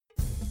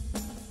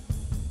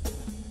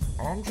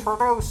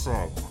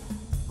Introducing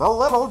the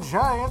Little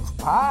Giants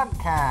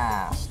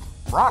Podcast,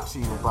 brought to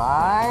you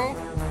by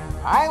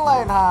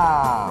Highlight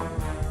Hub,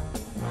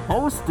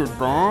 hosted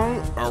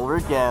by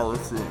Elric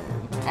Allison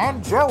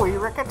and Joey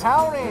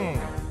Riccatoni.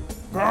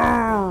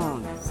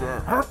 Down,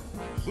 set, up.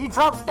 He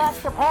drops back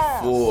to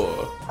pass. 4,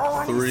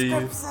 Oh,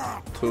 3,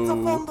 sack.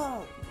 2,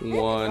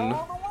 1.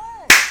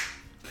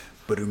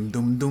 Ba-dum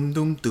dum dum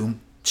dum dum.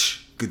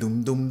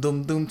 Dum dum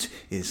dum dum.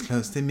 It's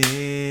close to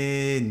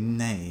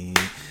midnight.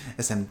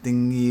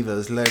 Something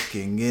evil's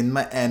lurking in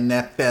my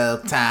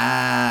NFL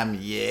time.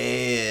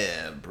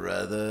 Yeah,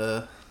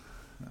 brother.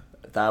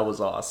 That was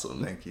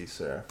awesome. Thank you,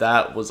 sir.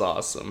 That was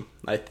awesome.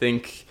 I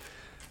think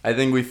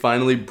we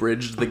finally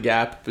bridged the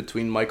gap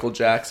between Michael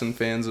Jackson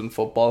fans and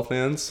football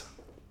fans.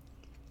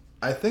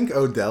 I think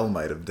Odell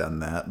might have done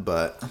that,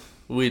 but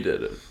We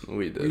did it.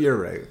 you're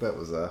right. That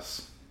was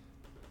us.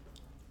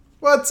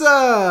 What's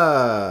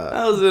up?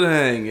 How's it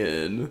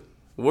hanging?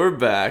 We're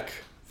back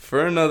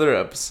for another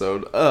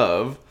episode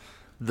of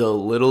the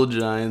Little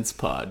Giants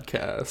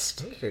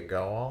Podcast. You could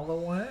go all the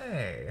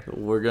way.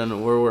 We're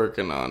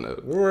working on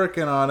it. We're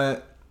working on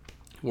it.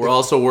 We're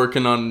also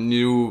working on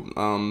new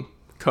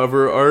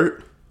cover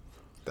art.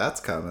 That's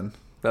coming.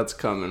 That's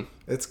coming.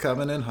 It's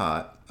coming in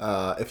hot.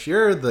 If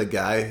you're the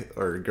guy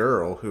or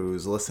girl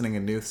who's listening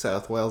in New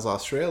South Wales,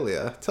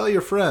 Australia, tell your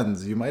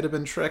friends. You might have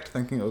been tricked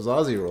thinking it was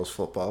Aussie rules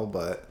football,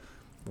 but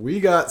we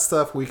got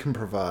stuff we can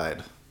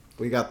provide.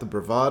 We got the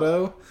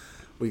bravado.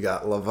 We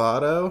got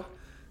Lovato.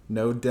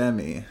 No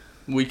Demi.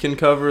 We can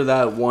cover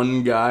that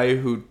one guy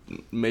who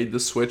made the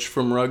switch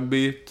from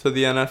rugby to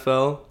the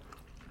NFL.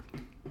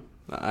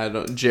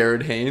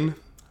 Jared Hayne.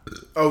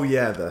 Oh,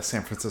 yeah, the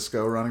San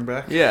Francisco running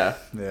back? Yeah.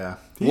 Yeah.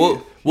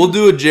 We'll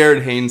do a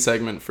Jared Hayne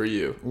segment for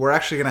you. We're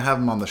actually going to have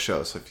him on the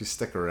show, so if you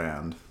stick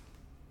around,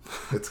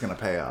 it's going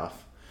to pay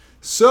off.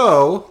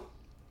 So,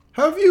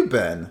 how have you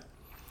been,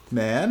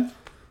 man,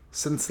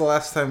 since the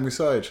last time we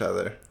saw each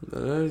other?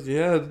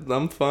 Yeah,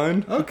 I'm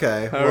fine.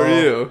 Okay. How are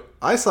you?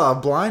 I saw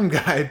a blind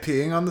guy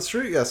peeing on the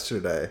street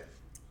yesterday.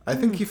 I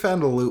think he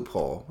found a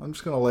loophole. I'm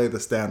just going to lay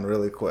this down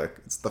really quick.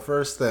 It's the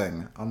first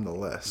thing on the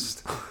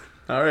list.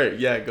 All right,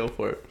 yeah, go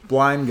for it.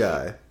 Blind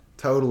guy.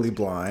 Totally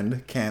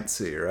blind. Can't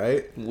see,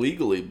 right?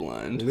 Legally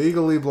blind.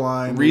 Legally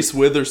blind. Reese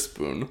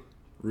Witherspoon.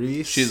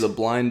 Reese. She's a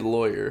blind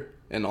lawyer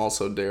and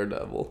also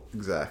Daredevil.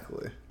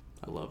 Exactly.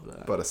 I love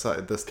that. But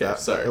aside this, Okay,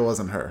 sorry. it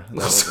wasn't her. That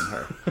wasn't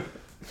her.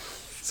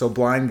 So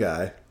blind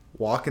guy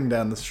walking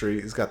down the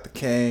street. He's got the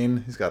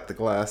cane. He's got the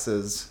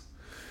glasses.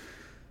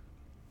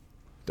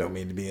 Don't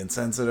mean to be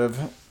insensitive,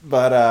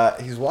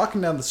 but he's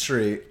walking down the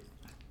street.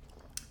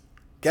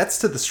 Gets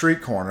to the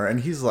street corner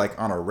and he's like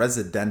on a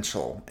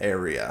residential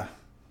area.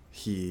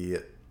 He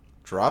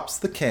drops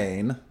the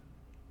cane,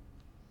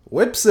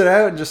 whips it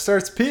out, and just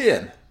starts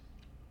peeing.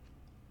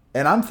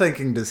 And I'm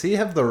thinking, does he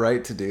have the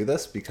right to do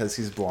this because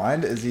he's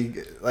blind? Is he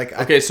like...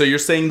 Okay, so you're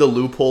saying the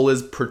loophole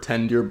is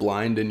pretend you're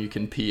blind and you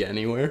can pee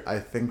anywhere? I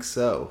think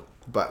so.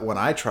 But when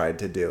I tried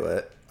to do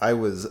it, I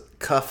was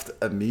cuffed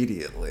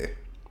immediately.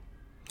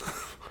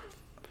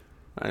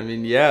 I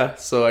mean, yeah,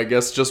 so I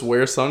guess just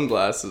wear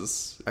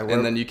sunglasses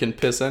and then you can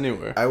piss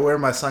anywhere. I wear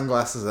my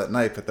sunglasses at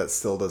night, but that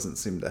still doesn't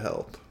seem to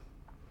help.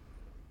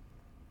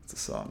 It's a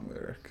song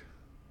lyric.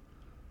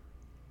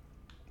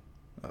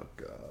 Oh,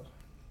 God.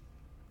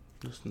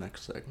 Just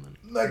next segment.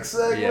 Next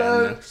segment?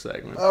 Yeah, next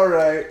segment. All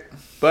right.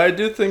 But I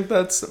do think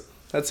that's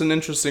an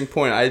interesting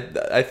point.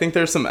 I think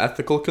there's some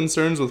ethical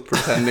concerns with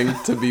pretending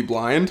to be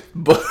blind,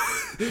 but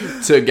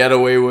to get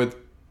away with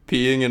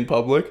peeing in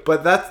public.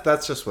 But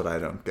that's just what I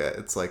don't get.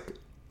 It's like,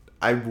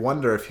 I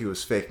wonder if he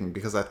was faking,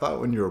 because I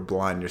thought when you were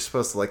blind, you're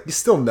supposed to, like, you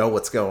still know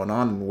what's going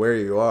on and where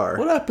you are.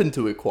 What happened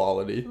to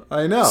equality?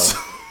 I know.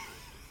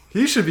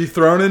 He should be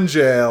thrown in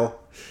jail.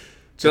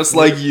 Just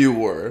like you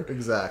were.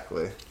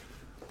 Exactly.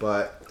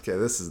 But, okay,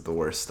 this is the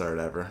worst start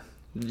ever.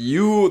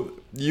 You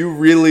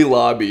really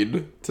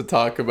lobbied to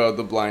talk about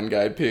the blind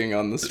guy peeing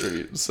on the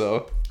street,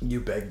 so...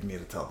 You begged me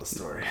to tell the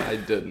story. I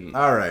didn't.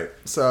 All right,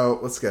 so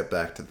let's get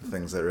back to the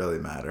things that really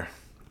matter.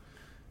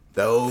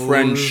 Those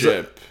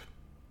Friendship.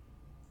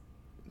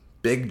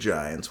 Big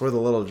Giants. We're the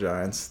Little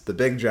Giants. The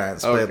Big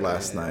Giants played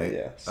last night.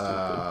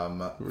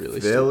 Yeah, really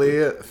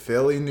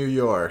Philly, New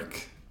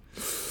York.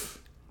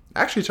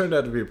 Actually turned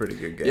out to be a pretty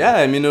good game. Yeah,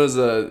 I mean, it was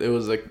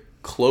a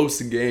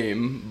close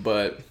game,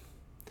 but...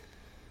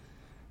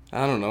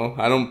 I don't know.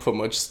 I don't put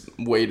much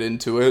weight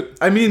into it.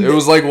 I mean... It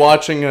was like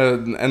watching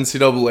an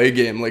NCAA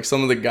game. Like,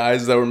 some of the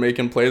guys that were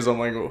making plays, I'm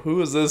like,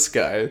 who is this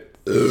guy?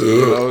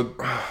 You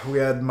know? We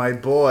had my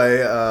boy,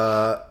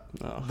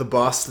 the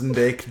Boston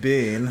Baked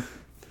Bean.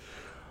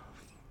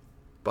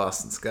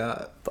 Boston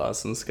Scott.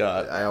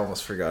 I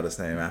almost forgot his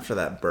name. After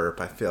that burp,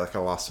 I feel like I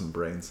lost some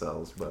brain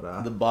cells.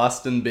 But The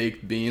Boston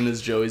Baked Bean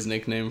is Joey's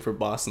nickname for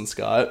Boston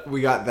Scott. we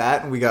got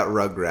that, and we got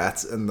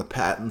Rugrats, and the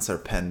patents are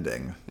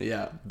pending.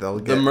 Yeah. They'll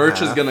get The merch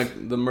half.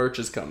 The merch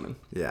is coming.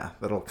 Yeah,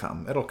 it'll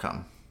come.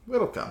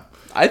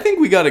 I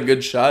think we got a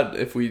good shot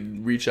if we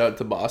reach out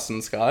to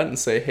Boston Scott and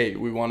say, hey,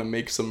 we want to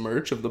make some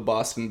merch of the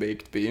Boston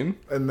Baked Bean.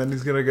 And then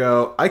he's gonna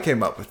go, I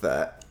came up with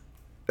that.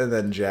 and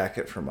then jack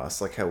it from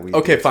us, like how we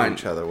Okay, do fine. to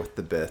each other with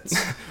the bits.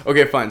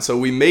 Okay, fine. So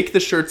we make the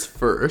shirts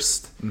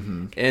first,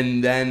 Mm-hmm.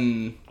 and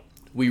then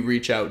we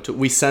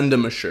we send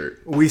him a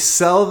shirt. We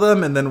sell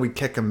them, and then we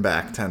kick them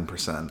back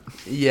 10%.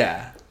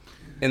 Yeah.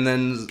 And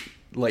then,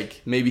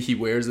 like, maybe he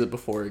wears it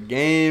before a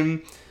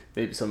game.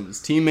 Maybe some of his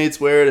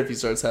teammates wear it if he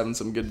starts having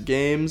some good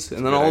games.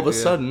 And then all of a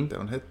sudden...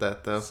 Don't hit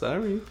that, though.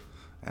 Sorry.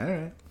 All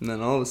right. And then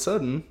all of a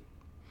sudden,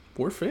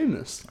 we're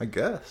famous. I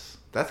guess.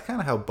 That's kind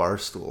of how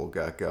Barstool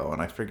got going.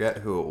 I forget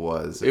who it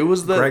was. It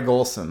was Greg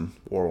Olson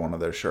wore one of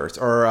their shirts.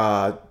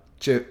 Or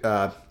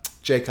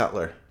Jay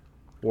Cutler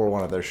wore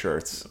one of their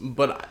shirts.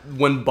 But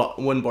when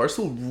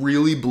Barstool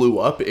really blew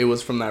up, it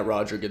was from that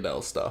Roger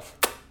Goodell stuff.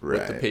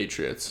 With the Right.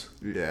 Patriots.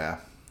 Yeah.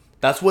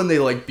 That's when they,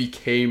 like,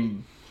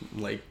 became,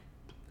 like...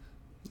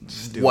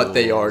 what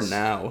they are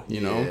now, you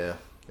know? Yeah,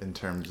 in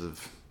terms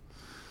of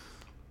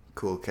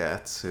cool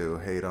cats who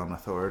hate on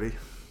authority.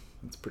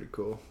 That's pretty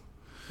cool.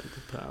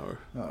 The power.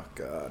 Oh,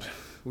 God.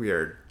 We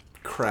are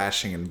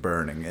crashing and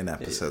burning in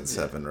episode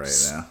 7 right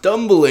now.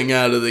 Stumbling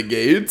out of the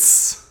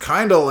gates.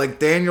 Kind of like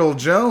Daniel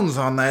Jones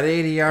on that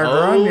 80-yard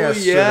run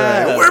yesterday.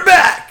 Yeah. We're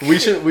back! We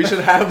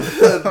should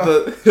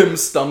have him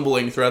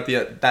stumbling throughout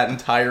that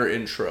entire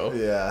intro.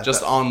 Yeah.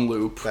 Just on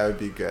loop. That would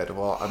be good.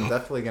 Well, I'm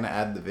definitely going to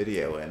add the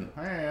video in.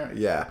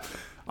 Yeah.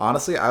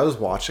 Honestly, I was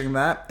watching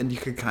that, and you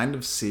could kind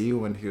of see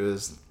when he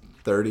was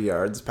 30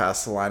 yards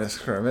past the line of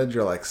scrimmage,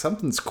 you're like,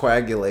 something's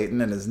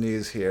coagulating in his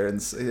knees here.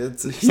 And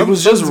He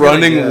was just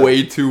running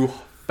way too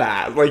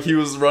fast. Like, he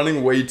was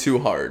running way too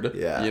hard.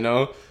 Yeah. You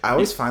know? I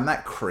always find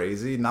that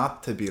crazy,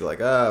 not to be like,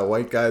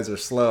 white guys are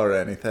slow or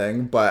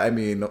anything, but I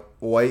mean,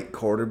 white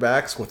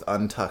quarterbacks with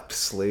untucked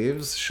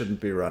sleeves shouldn't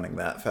be running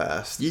that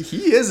fast.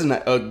 He is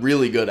a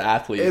really good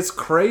athlete. It's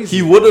crazy.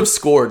 He would have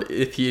scored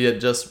if he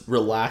had just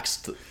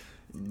relaxed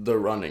the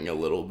running a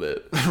little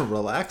bit.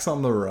 Relax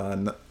on the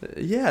run.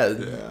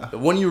 Yeah.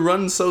 When you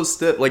run so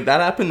stiff, like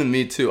that happened to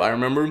me too. I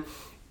remember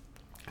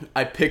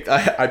I picked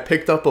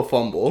up a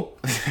fumble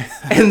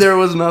and there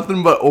was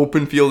nothing but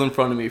open field in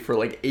front of me for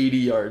like 80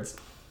 yards.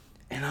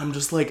 And I'm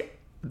just like,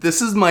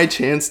 this is my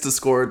chance to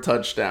score a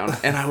touchdown.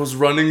 And I was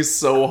running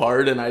so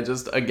hard, and I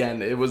just,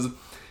 again, it was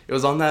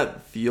on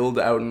that field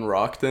out in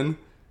Rockton.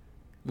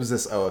 Was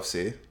this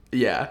OFC?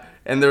 Yeah.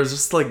 And there was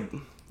just like,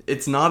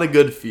 it's not a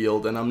good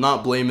field, and I'm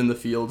not blaming the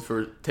field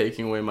for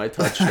taking away my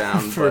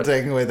touchdown. For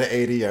taking away the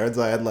 80 yards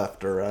I had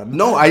left to run.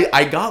 No,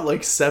 I got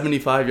like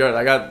 75 yards.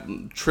 I got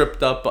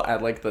tripped up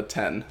at like the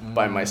 10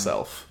 by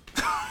myself.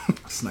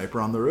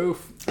 Sniper on the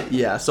roof.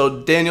 Yeah,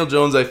 so Daniel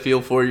Jones, I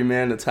feel for you,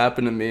 man. It's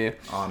happened to me.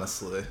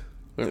 Honestly.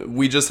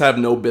 We just have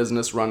no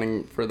business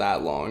running for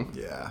that long.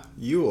 Yeah.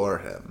 You or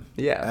him.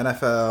 Yeah.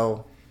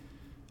 NFL.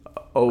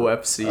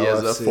 OFC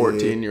as a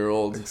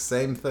 14-year-old.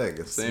 Same thing.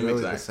 It's Same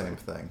really the exactly. same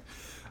thing.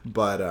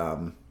 But,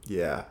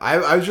 yeah.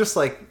 I was just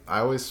like, I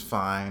always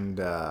find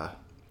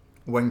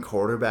when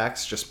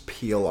quarterbacks just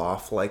peel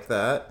off like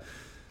that,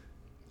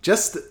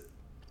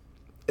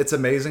 it's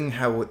amazing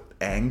how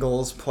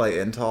angles play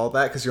into all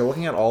that, because you're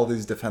looking at all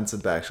these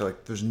defensive backs, you're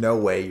like, there's no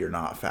way you're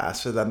not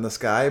faster than this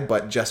guy,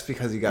 but just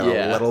because you got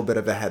a little bit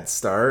of a head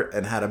start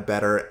and had a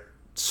better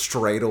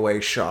straightaway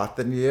shot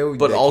than you,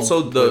 but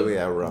also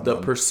the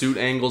them. pursuit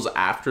angles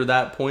after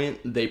that point,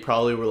 they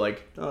probably were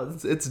like, oh,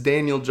 it's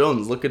Daniel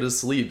Jones, look at his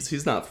sleeves,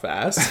 he's not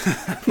fast.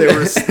 they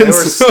were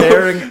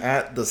staring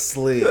at the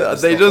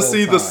sleeves. They just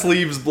see time. the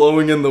sleeves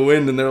blowing in the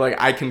wind, and they're like,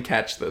 I can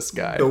catch this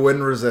guy. The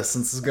wind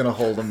resistance is gonna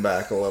hold him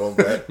back a little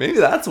bit. Maybe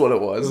that's what it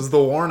It was. was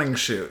the warning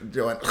shoot.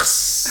 You went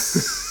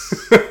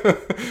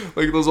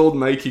Like those old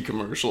Nike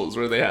commercials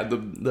where they had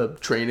the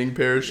training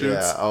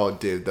parachutes. Yeah. Oh,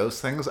 dude,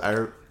 those things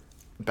are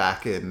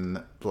back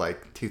in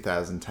like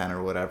 2010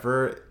 or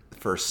whatever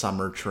for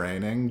summer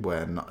training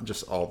when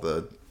just all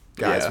the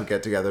guys would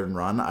get together and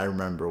run. I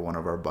remember one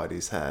of our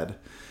buddies had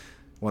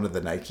one of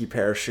the Nike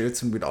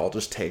parachutes and we'd all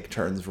just take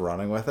turns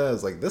running with it. I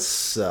was like, this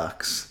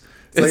sucks.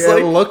 It's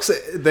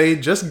like, they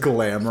just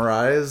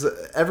glamorize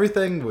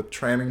everything with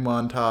training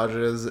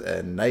montages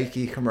and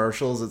Nike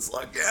commercials. It's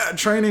like, yeah,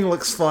 training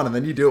looks fun. And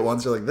then you do it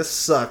once, you're like, this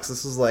sucks.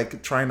 This is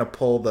like trying to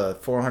pull the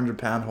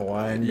 400-pound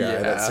Hawaiian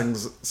guy that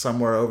sings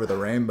Somewhere Over the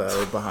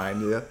Rainbow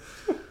behind you.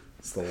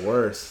 It's the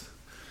worst.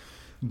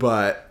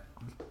 But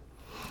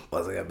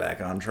let's get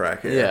back on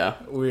track here. Yeah.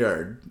 We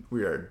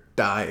are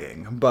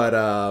dying. But,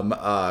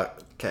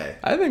 okay.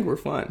 I think we're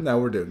fine. No,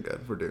 we're doing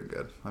good. We're doing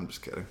good. I'm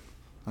just kidding.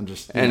 I'm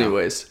just...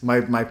 Anyways.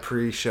 My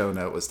pre-show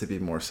note was to be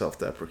more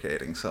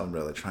self-deprecating, so I'm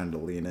really trying to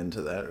lean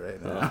into that right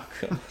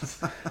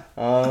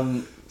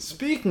now.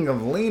 Speaking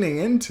of leaning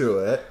into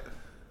it...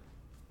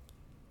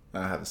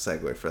 I don't have a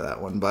segue for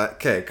that one, but...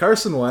 Okay,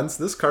 Carson Wentz.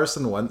 This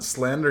Carson Wentz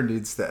slander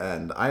needs to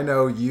end. I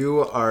know you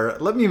are...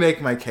 Let me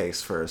make my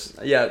case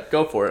first. Yeah,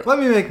 go for it. Let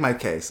me make my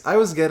case. I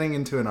was getting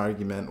into an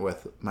argument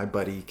with my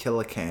buddy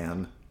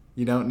Killicam.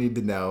 You don't need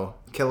to know.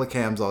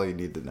 Killicam's all you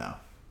need to know.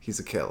 He's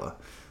a killer.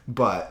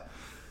 But...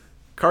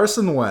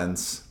 Carson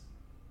Wentz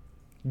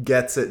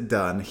gets it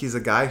done. He's a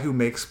guy who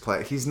makes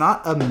play. He's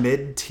not a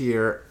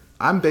mid-tier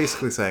I'm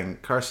basically saying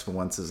Carson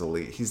Wentz is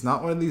elite. He's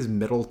not one of these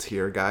middle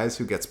tier guys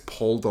who gets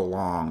pulled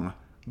along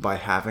by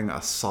having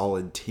a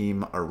solid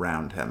team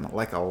around him.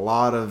 Like a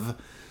lot of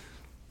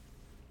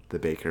the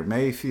Baker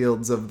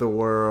Mayfields of the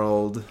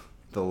world,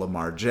 the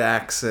Lamar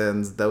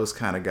Jacksons, those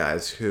kind of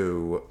guys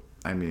who,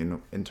 I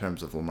mean, in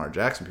terms of Lamar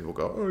Jackson, people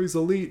go, oh, he's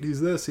elite,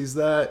 he's this, he's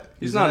that.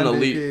 He's not an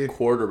elite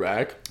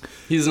quarterback.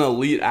 He's an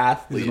elite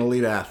athlete. He's an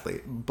elite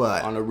athlete,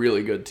 but on a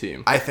really good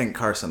team. I think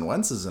Carson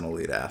Wentz is an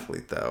elite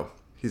athlete, though.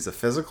 He's a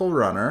physical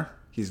runner.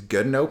 He's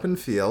good in open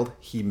field.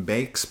 He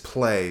makes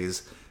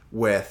plays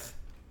with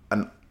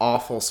an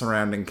awful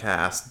surrounding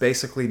cast,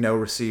 basically no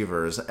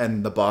receivers,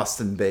 and the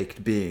Boston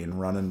baked bean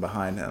running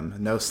behind him.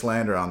 No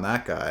slander on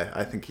that guy.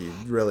 I think he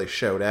really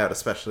showed out,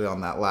 especially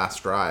on that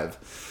last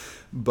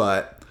drive.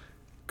 But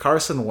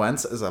Carson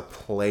Wentz is a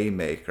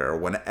playmaker.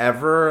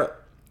 Whenever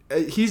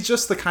he's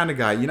just the kind of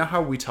guy, you know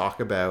how we talk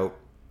about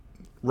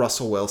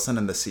Russell Wilson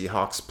and the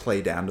Seahawks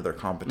play down to their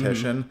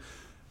competition?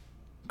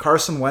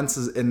 Carson Wentz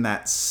is in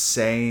that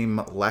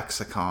same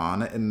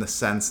lexicon in the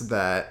sense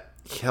that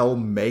he'll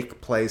make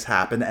plays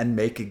happen and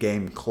make a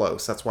game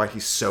close. That's why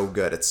he's so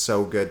good. It's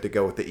so good to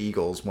go with the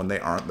Eagles when they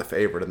aren't the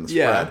favorite in the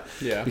spread.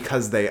 Yeah.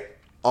 Because they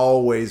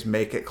always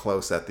make it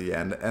close at the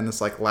end. And it's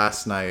like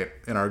last night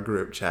in our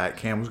group chat,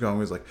 Cam was going,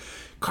 he was like,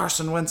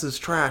 Carson Wentz is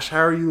trash.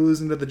 How are you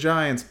losing to the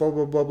Giants? Blah,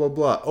 blah, blah, blah,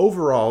 blah.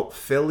 Overall,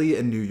 Philly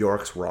and New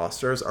York's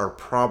rosters are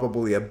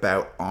probably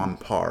about on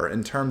par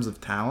in terms of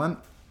talent.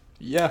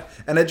 Yeah.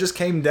 And it just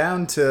came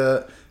down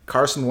to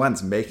Carson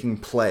Wentz making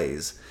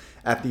plays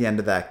at the end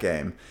of that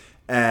game.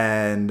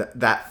 And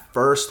that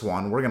first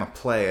one, we're going to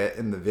play it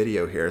in the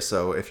video here.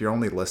 So if you're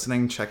only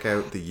listening, check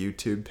out the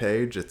YouTube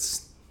page.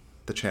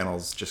 The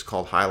channel's just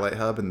called Highlight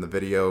Hub, and the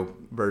video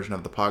version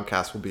of the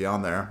podcast will be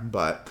on there.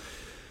 But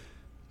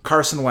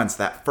Carson Wentz,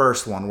 that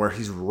first one where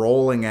he's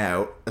rolling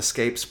out,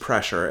 escapes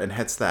pressure, and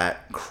hits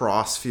that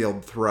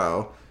cross-field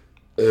throw.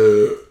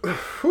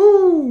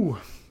 Whew.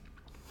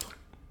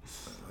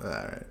 All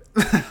right.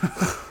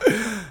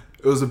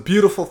 It was a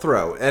beautiful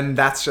throw, and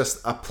that's just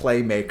a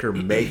playmaker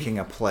making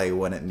a play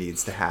when it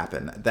needs to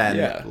happen.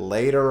 Then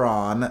later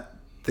on,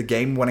 the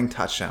game-winning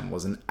touchdown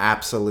was an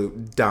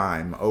absolute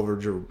dime over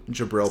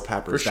Jabril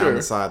Peppers down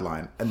the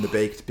sideline, and the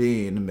baked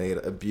bean made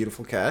a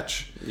beautiful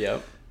catch.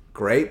 Yep.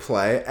 Great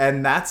play,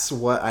 and that's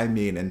what I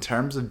mean. In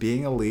terms of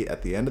being elite,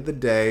 at the end of the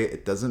day,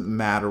 it doesn't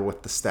matter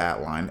with the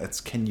stat line. It's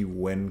can you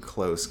win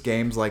close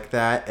games like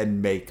that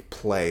and make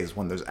plays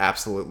when there's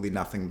absolutely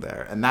nothing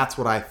there. And that's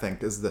what I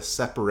think is the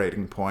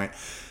separating point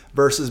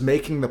versus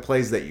making the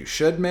plays that you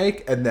should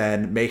make and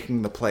then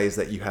making the plays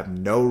that you have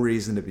no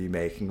reason to be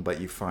making,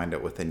 but you find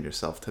it within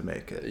yourself to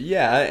make it.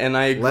 Yeah, and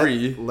I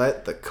agree.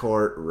 Let the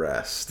court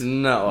rest.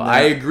 No,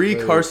 I agree.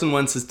 Carson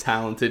Wentz is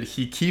talented.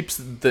 He keeps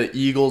the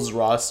Eagles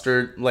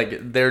roster,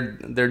 like, they're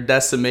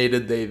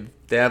decimated. They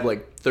have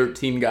like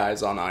 13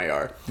 guys on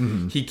IR.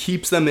 Mm-hmm. He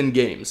keeps them in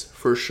games,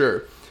 for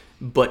sure.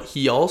 But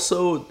he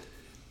also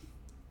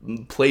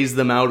plays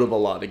them out of a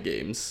lot of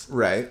games.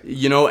 Right.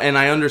 You know, and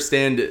I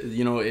understand,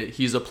 you know,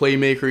 he's a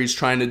playmaker. He's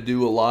trying to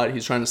do a lot.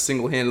 He's trying to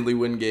single-handedly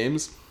win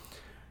games.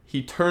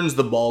 He turns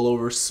the ball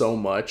over so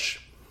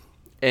much.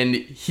 And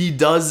he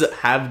does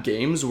have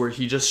games where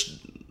he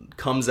just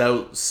comes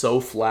out so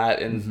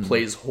flat and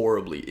plays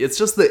horribly. It's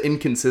just the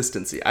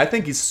inconsistency. I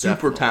think he's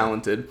super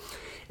talented.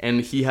 And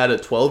he had a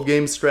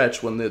 12-game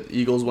stretch when the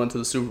Eagles went to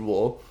the Super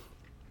Bowl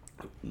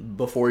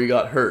before he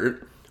got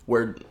hurt,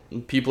 where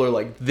people are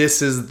like,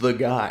 this is the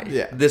guy.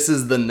 Yeah. This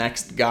is the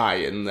next guy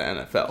in the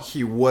NFL.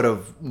 He would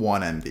have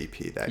won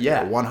MVP that year.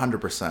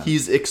 100%.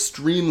 He's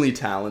extremely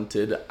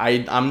talented.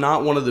 I'm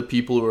not one of the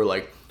people who are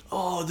like,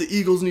 oh, the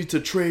Eagles need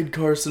to trade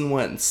Carson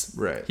Wentz.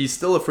 Right. He's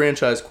still a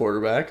franchise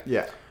quarterback.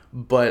 Yeah.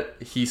 But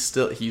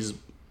he's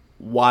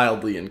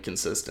wildly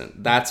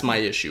inconsistent. That's my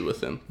issue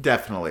with him.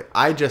 Definitely.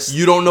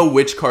 You don't know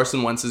which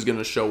Carson Wentz is going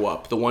to show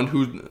up. The one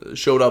who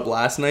showed up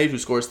last night, who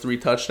scores 3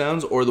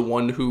 touchdowns, or the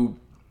one who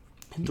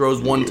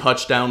throws 1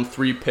 touchdown,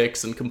 3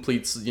 picks, and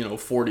completes,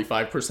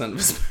 45% of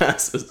his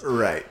passes.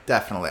 Right,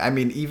 definitely. I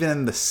mean, even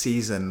in the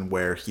season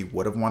where he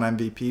would have won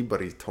MVP, but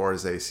he tore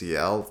his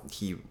ACL,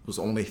 he was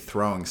only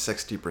throwing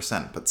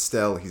 60%, but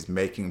still he's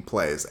making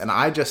plays. And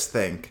I just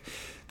think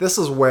this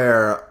is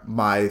where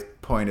my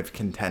point of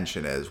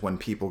contention is when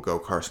people go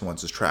Carson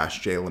Wentz is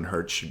trash, Jalen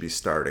Hurts should be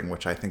starting,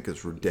 which I think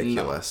is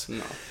ridiculous.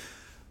 No.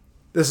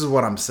 This is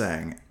what I'm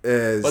saying.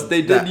 But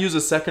they did use a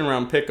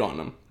 2nd-round pick on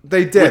him.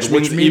 They did,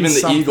 which means even the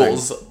something.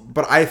 Eagles.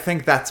 But I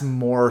think that's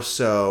more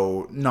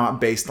so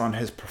not based on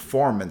his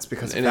performance,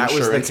 because if that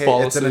was the case,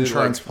 it's an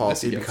insurance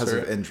policy because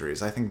of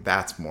injuries. I think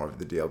that's more of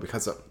the deal,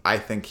 because I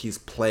think he's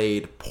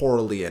played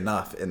poorly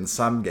enough in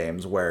some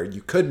games where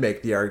you could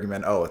make the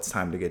argument, oh, it's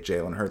time to get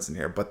Jalen Hurts in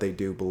here, but they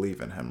do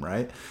believe in him,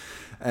 right?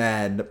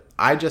 And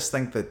I just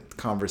think the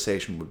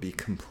conversation would be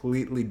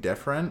completely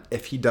different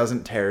if he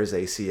doesn't tear his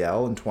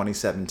ACL in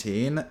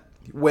 2017,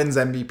 wins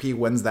MVP,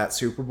 wins that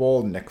Super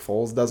Bowl, Nick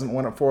Foles doesn't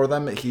win it for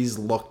them. He's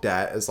looked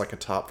at as like a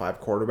top 5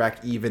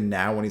 quarterback even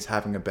now when he's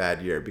having a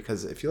bad year.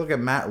 Because if you look at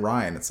Matt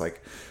Ryan, it's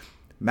like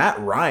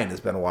Matt Ryan has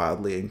been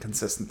wildly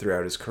inconsistent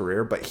throughout his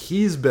career, but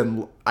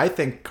I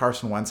think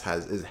Carson Wentz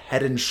is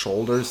head and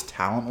shoulders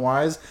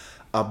talent-wise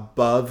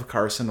above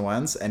Carson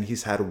Wentz, and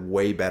he's had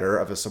way better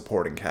of a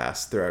supporting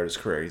cast throughout his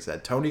career. He's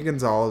had Tony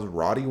Gonzalez,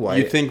 Roddy White.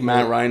 You think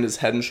Matt Ryan is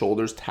head and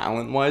shoulders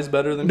talent-wise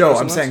better than No,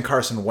 Carson I'm Wentz? saying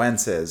Carson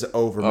Wentz is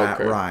over Matt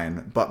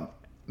Ryan, but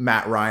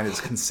Matt Ryan is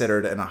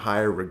considered in a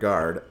higher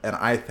regard, and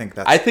I think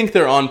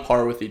they're on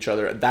par with each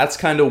other. That's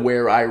kind of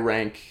where I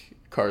rank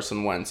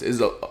Carson Wentz,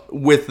 is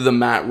with the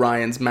Matt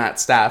Ryans, Matt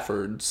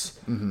Staffords.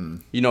 Mm-hmm.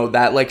 You know,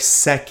 that like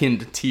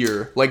second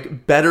tier,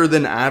 like better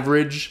than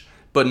average,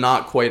 but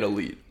not quite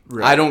elite.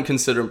 Right. I don't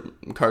consider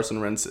Carson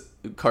Wentz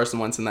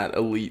in that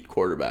elite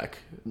quarterback.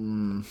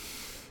 Maybe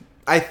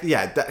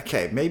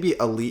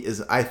elite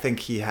is. I think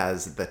he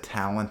has the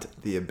talent,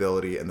 the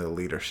ability, and the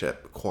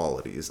leadership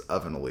qualities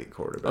of an elite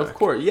quarterback. Of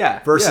course,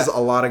 yeah. Versus a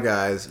lot of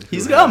guys.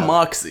 He's got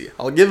moxie.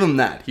 I'll give him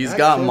that. He's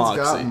got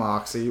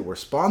moxie. We're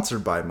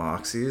sponsored by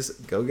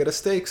Moxies. Go get a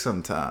steak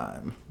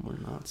sometime. We're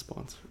not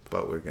sponsored,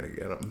 but we're gonna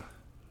get them.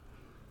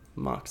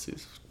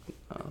 Moxies.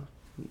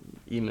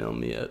 Email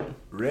me at...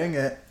 Ring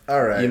it.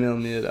 All right. Email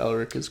me at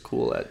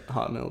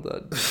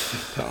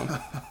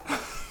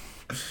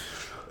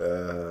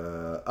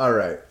elrichiscool@hotmail.com. All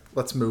right.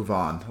 Let's move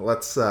on.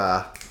 Let's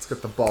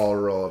get the ball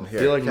rolling here.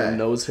 I feel like my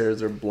nose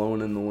hairs are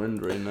blowing in the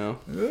wind right now.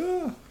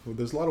 Yeah. Well,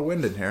 there's a lot of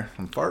wind in here.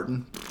 I'm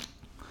farting.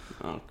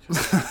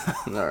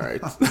 Okay. All right.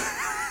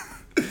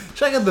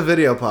 Check out the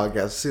video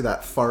podcast to see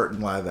that fart in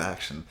live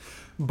action.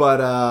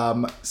 But,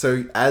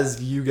 so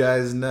as you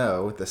guys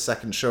know, the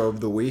second show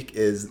of the week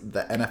is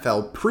the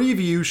NFL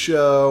preview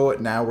show.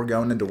 Now we're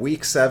going into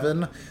week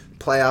 7.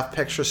 Playoff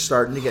picture's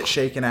starting to get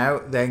shaken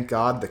out. Thank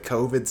God the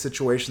COVID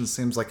situation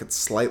seems like it's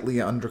slightly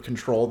under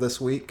control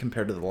this week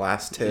compared to the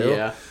last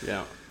 2.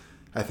 Yeah.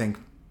 I think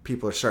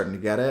people are starting to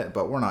get it,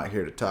 but we're not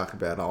here to talk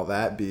about all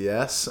that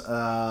BS.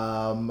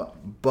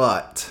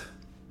 But...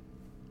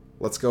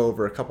 let's go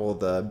over a couple of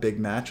the big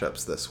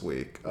matchups this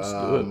week. Let's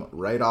do it.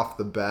 Right off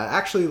the bat.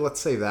 Actually, let's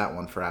save that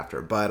one for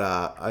after. But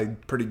a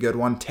pretty good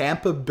one.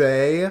 Tampa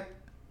Bay,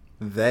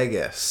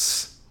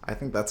 Vegas. I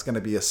think that's going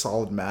to be a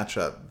solid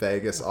matchup.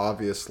 Vegas,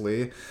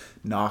 obviously,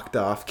 knocked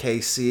off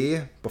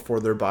KC before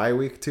their bye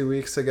week 2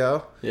 weeks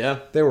ago. Yeah.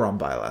 They were on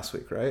bye last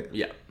week, right?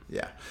 Yeah.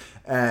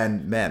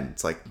 And, man,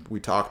 it's like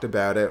we talked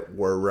about it.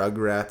 We're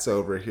Rugrats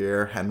over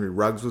here. Henry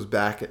Ruggs was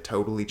back. It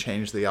totally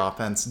changed the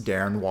offense.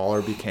 Darren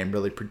Waller became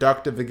really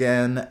productive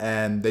again,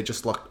 and they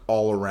just looked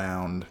all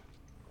around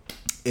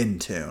in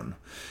tune,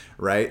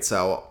 right?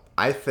 So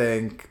I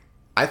think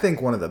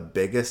one of the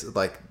biggest,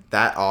 like,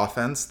 that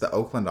offense, the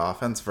Oakland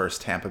offense versus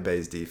Tampa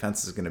Bay's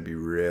defense is going to be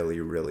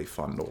really, really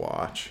fun to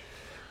watch.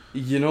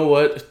 You know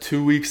what?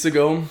 2 weeks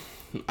ago,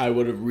 I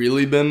would have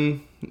really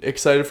been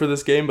excited for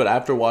this game, but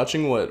after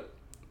watching what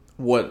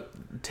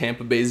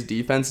Tampa Bay's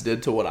defense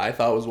did to what I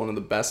thought was one of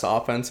the best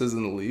offenses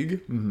in the league,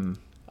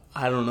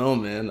 I don't know,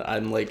 man.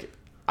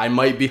 I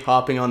might be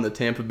hopping on the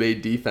Tampa Bay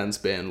defense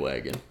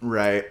bandwagon.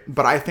 Right.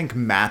 But I think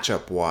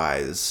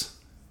matchup-wise,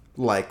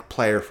 like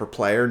player for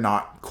player,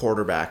 not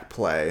quarterback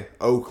play,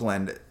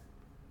 Oakland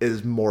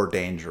is more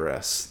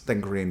dangerous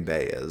than Green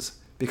Bay is.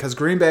 Because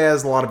Green Bay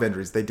has a lot of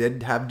injuries. They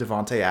did have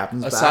Devontae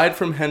Adams back. Aside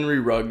from Henry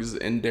Ruggs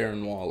and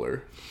Darren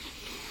Waller.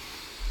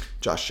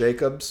 Josh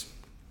Jacobs.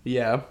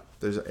 Yeah.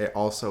 There's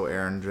also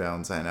Aaron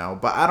Jones, I know.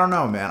 But I don't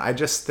know, man. I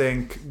just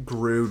think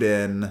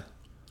Gruden's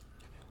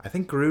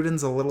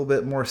a little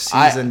bit more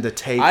seasoned to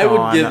take I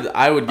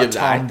would give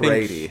Tom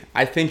Brady.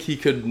 I think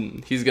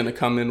he's going to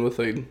come in with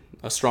a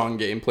strong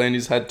game plan.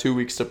 He's had 2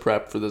 weeks to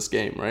prep for this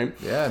game, right?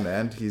 Yeah,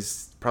 man.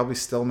 He's probably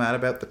still mad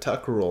about the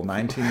Tuck rule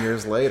 19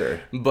 years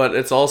later. But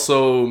it's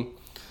also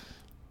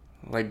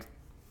like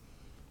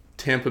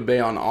Tampa Bay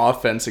on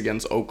offense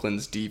against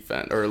Oakland's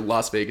defense or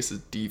Las Vegas's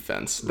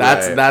defense.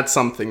 That's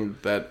something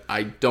that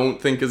I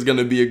don't think is going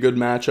to be a good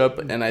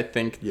matchup, and I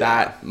think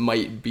that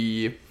might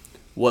be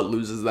what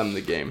loses them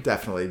the game.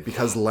 Definitely,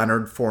 because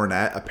Leonard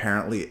Fournette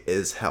apparently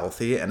is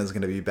healthy and is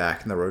going to be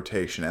back in the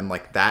rotation, and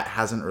like that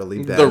hasn't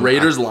really been. The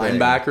Raiders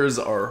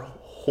linebackers are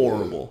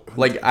horrible.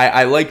 Like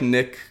I like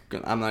Nick.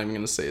 I'm not even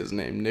going to say his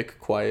name.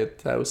 Nick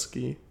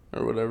Kwiatkowski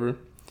or whatever.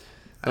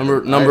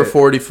 Number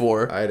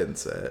 44. I didn't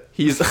say it.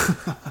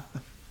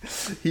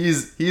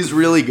 He's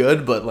really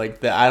good, but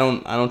like I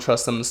don't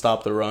trust him to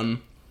stop the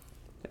run.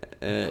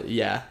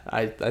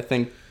 I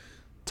think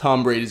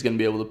Tom Brady's gonna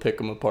be able to pick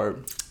him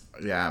apart.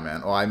 Yeah,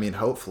 man. Well, I mean,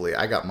 hopefully,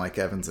 I got Mike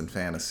Evans in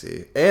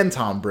fantasy and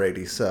Tom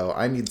Brady, so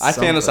I need. I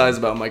fantasize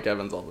about Mike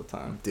Evans all the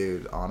time,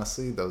 dude.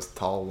 Honestly, those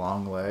tall,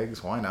 long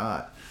legs. Why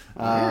not?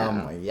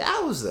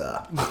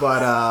 Yowza!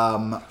 But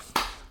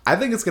I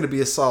think it's gonna be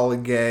a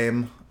solid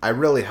game. I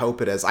really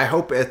hope it is. I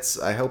hope it's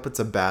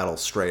a battle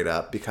straight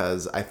up,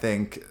 because I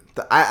think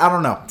I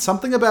don't know,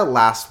 something about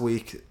last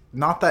week.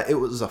 Not that it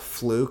was a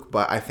fluke,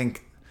 but I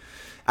think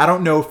I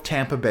don't know if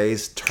Tampa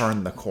Bay's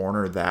turned the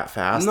corner that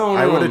fast.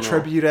 I would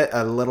attribute it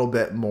a little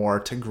bit more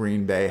to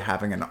Green Bay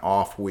having an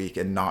off week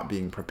and not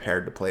being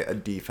prepared to play a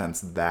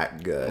defense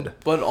that good.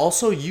 But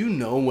also,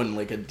 when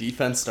like a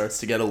defense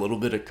starts to get a little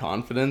bit of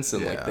confidence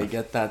and like they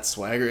get that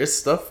swagger,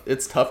 it's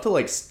tough to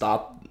like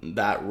stop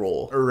that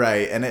roll.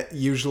 Right, and it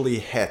usually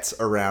hits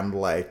around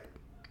like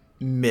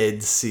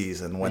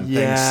mid-season when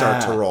things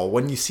start to roll.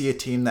 When you see a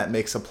team that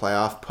makes a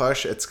playoff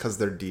push, it's because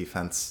their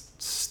defense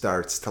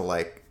starts to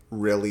like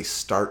really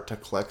start to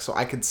click. So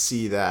I could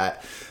see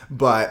that.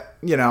 But,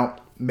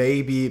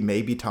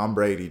 maybe Tom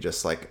Brady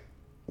just like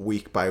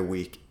week by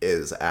week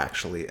is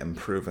actually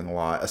improving a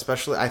lot.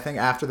 Especially, I think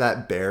after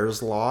that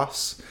Bears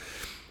loss,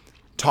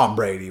 Tom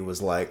Brady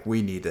was like,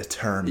 we need to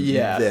turn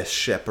this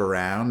ship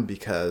around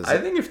because... I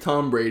think if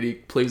Tom Brady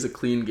plays a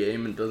clean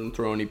game and doesn't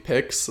throw any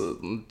picks,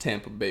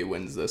 Tampa Bay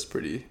wins this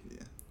pretty...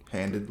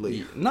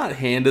 handedly. Not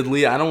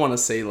handedly. I don't want to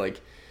say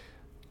like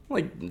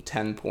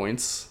 10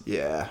 points.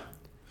 Yeah.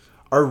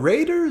 Are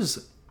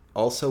Raiders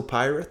also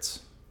pirates?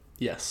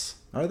 Yes.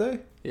 Are they?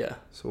 Yeah.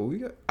 So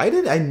I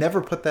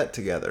never put that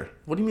together.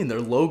 What do you mean? Their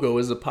logo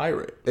is a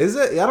pirate. Is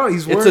it? I don't know.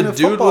 He's wearing a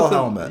football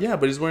helmet. Yeah,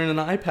 but he's wearing an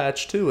eye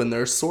patch too, and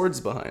there's swords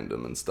behind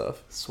him and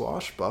stuff.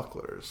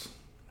 Swashbucklers.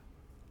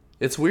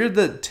 It's weird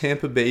that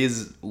Tampa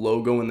Bay's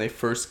logo when they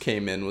first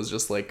came in was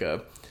just like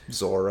a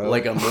Zorro.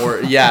 Like a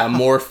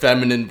more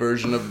feminine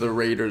version of the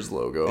Raiders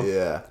logo.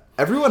 Yeah.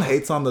 Everyone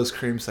hates on those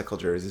creamsicle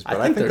jerseys, but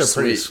I think they're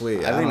pretty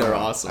sweet. I think they're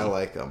awesome. I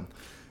like them.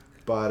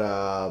 But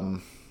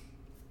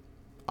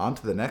on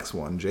to the next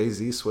one.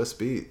 Jay-Z Swiss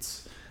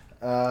Beats.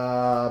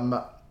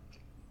 Browns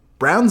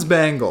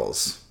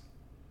Bengals.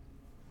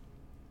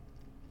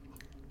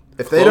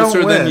 If they don't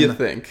win, than you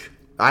think.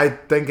 I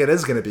think it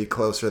is going to be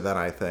closer than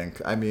I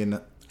think. I mean,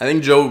 I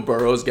think Joe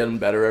Burrow's getting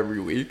better every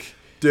week.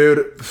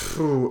 Dude,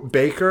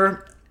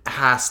 Baker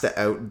has to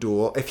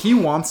outduel. If he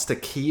wants to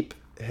keep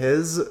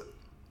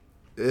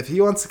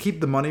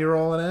the money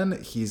rolling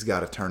in, he's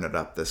got to turn it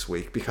up this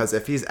week. Because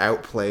if he's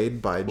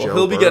outplayed by Joe Burrow...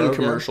 he'll be getting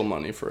commercial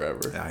money forever.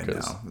 I know.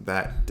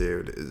 That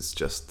dude is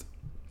just...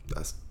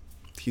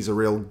 he's a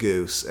real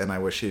goose, and I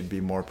wish he'd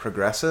be more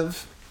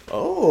progressive.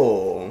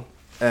 Oh.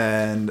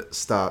 And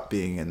stop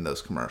being in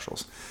those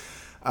commercials.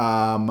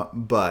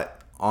 But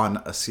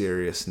on a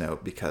serious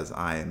note, because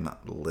I'm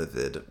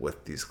livid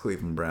with these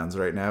Cleveland Browns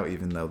right now,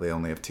 even though they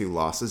only have 2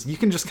 losses, you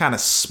can just kind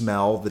of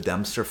smell the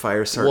dumpster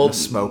fire starting to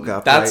smoke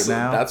up right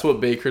now. That's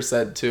what Baker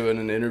said too in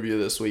an interview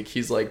this week.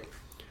 He's like,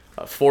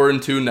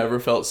 4-2 never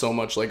felt so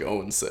much like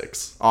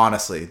 0-6.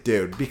 Honestly,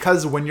 dude,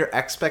 because when your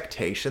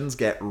expectations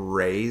get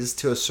raised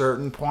to a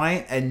certain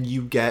point and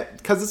you get...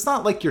 Because it's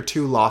not like your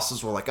 2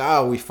 losses were like,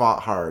 oh, we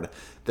fought hard.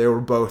 They were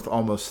both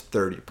almost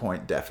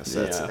 30-point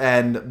deficits. Yeah.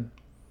 And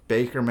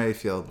Baker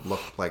Mayfield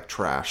looked like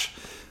trash.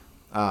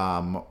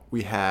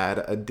 We had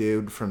a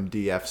dude from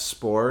DF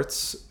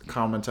Sports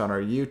comment on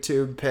our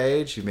YouTube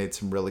page. He made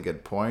some really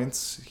good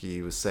points.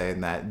 He was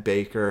saying that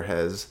Baker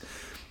has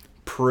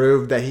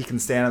proved that he can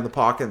stand in the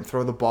pocket and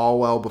throw the ball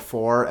well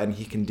before, and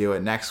he can do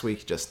it next week.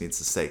 He just needs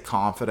to stay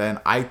confident.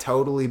 I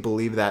totally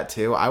believe that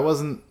too. I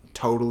wasn't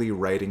totally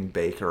writing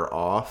Baker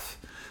off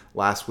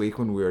last week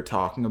when we were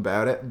talking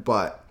about it,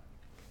 but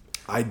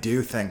I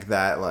do think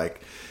that like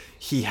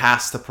he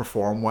has to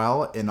perform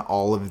well in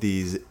all of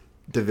these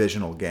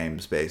divisional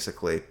games,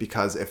 basically,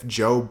 because if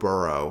Joe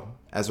Burrow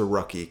as a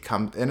rookie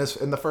come in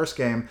the first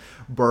game,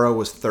 Burrow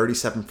was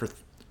 37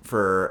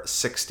 for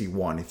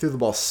 61. He threw the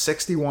ball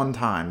 61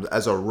 times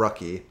as a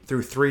rookie,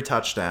 threw 3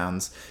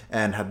 touchdowns,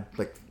 and had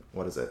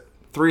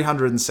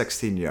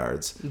 316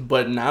 yards.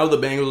 But now the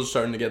Bengals are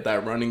starting to get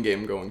that running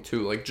game going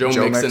too. Like Joe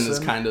Mixon has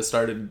kind of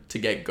started to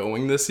get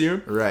going this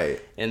year.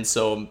 Right. And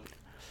so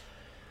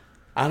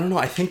I don't know.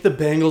 I think the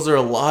Bengals are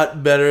a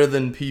lot better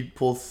than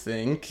people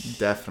think.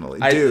 Definitely.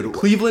 Dude,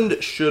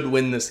 Cleveland should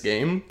win this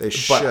game. They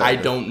should. But I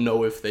don't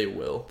know if they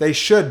will. They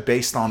should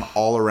based on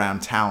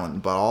all-around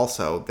talent, but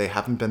also they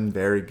haven't been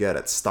very good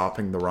at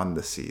stopping the run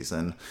this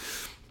season.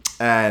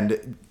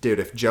 And, dude,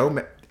 if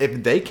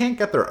they can't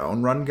get their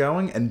own run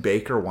going and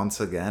Baker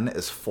once again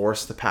is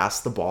forced to pass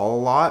the ball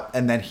a lot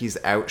and then he's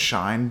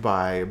outshined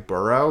by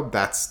Burrow,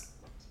 that's...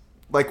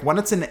 Like, when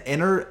it's an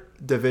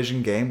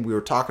inter-division game, we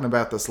were talking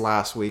about this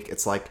last week,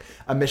 it's like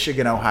a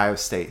Michigan-Ohio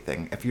State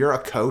thing. If you're a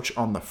coach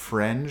on the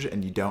fringe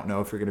and you don't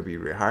know if you're going to be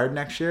rehired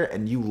next year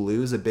and you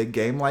lose a big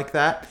game like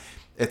that,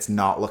 it's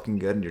not looking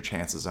good and your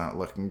chances aren't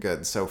looking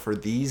good. So for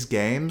these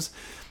games,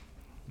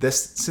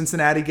 this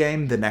Cincinnati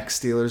game, the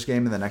next Steelers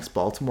game, and the next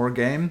Baltimore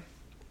game,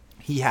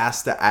 he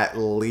has to at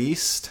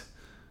least...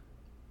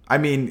 I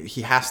mean,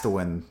 he has to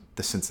win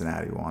the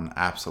Cincinnati one,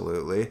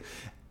 absolutely.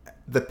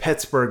 The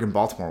Pittsburgh and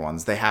Baltimore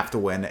ones, they have to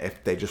win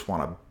if they just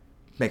want to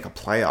make a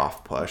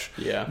playoff push.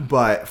 Yeah.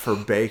 But for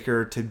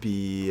Baker to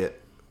be...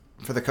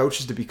 For the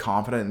coaches to be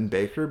confident in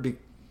Baker,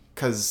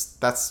 because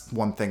that's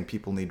one thing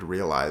people need to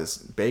realize.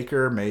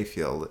 Baker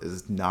Mayfield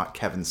is not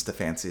Kevin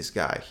Stefanski's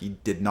guy. He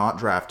did not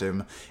draft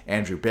him.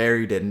 Andrew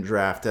Barry didn't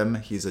draft him.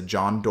 He's a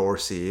John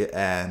Dorsey,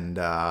 and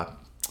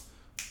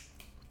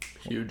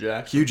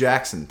Hugh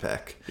Jackson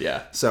pick.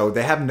 Yeah. So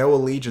they have no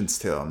allegiance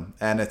to him,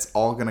 and it's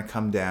all going to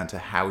come down to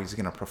how he's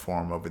going to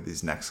perform over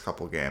these next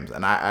couple games.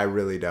 And I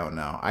really don't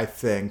know. I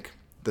think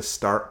the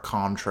stark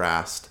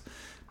contrast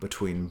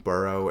between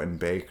Burrow and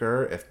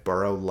Baker, if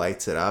Burrow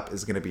lights it up,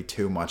 is going to be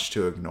too much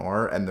to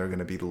ignore, and they're going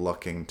to be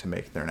looking to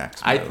make their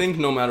next move. I think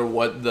no matter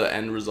what the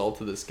end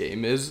result of this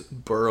game is,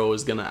 Burrow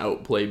is going to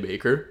outplay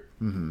Baker.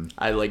 Mm-hmm.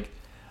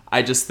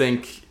 I just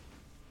think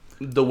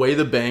the way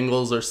the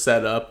Bengals are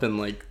set up, and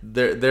like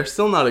they're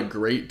still not a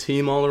great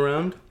team all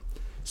around,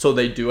 so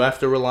they do have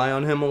to rely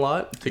on him a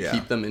lot to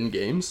keep them in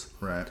games.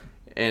 Right.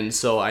 And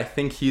so I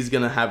think he's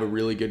going to have a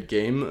really good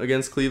game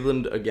against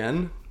Cleveland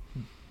again,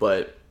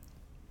 but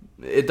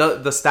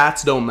the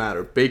stats don't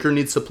matter. Baker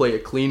needs to play a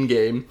clean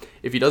game.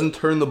 If he doesn't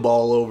turn the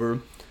ball over,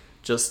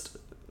 just,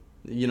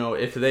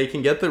 if they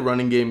can get the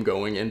running game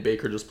going and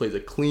Baker just plays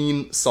a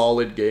clean,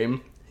 solid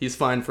game, he's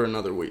fine for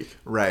another week.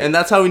 Right. And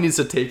that's how he needs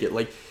to take it.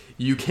 Like,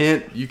 you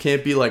can't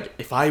be like,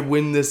 if I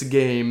win this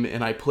game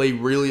and I play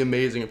really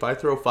amazing, if I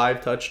throw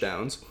 5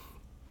 touchdowns,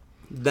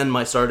 then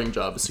my starting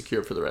job is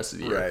secure for the rest of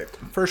the year. Right,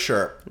 for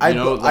sure.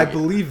 I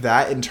believe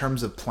that in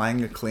terms of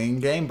playing a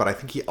clean game, but I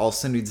think he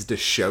also needs to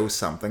show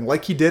something.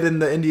 Like he did in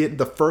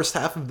the first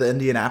half of the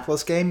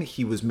Indianapolis game,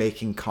 he was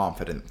making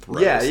confident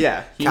throws.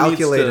 Yeah.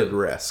 Calculated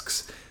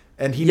risks.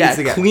 And he needs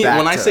to get clean. back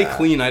When I to say that.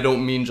 clean, I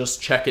don't mean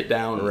just check it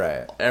down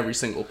every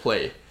single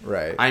play.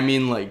 Right. I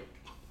mean, like,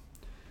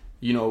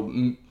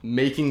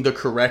 making the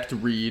correct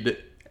read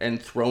and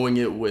throwing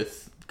it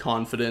with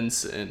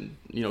confidence and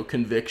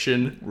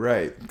conviction.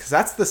 Right, because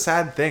that's the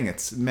sad thing.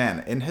 It's,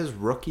 man, in his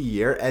rookie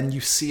year, and you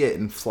see it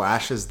in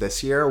flashes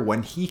this year,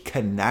 when he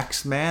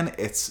connects, man,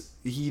 it's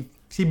he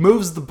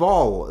moves the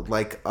ball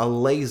like a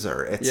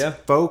laser. It's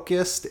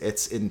focused,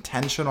 it's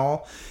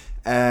intentional,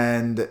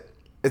 and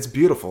it's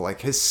beautiful.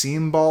 Like his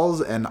seam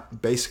balls and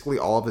basically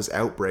all of his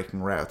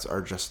outbreaking routes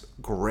are just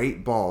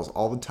great balls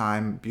all the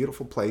time.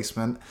 Beautiful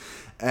placement,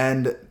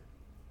 and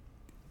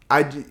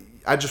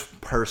I just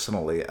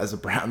personally, as a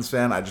Browns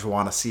fan, I just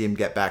want to see him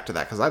get back to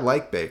that because I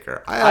like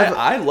Baker.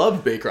 I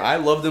love Baker. I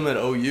loved him at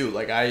OU.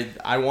 Like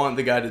I want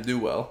the guy to do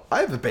well.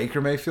 I have a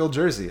Baker Mayfield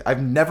jersey.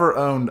 I've never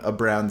owned a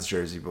Browns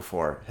jersey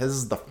before. His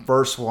is the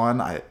first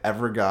one I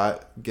ever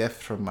got,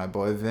 gift from my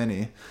boy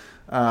Vinny.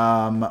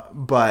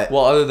 But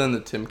other than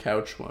the Tim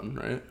Couch one,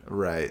 right?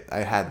 Right,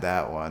 I had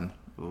that one.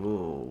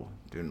 Ooh,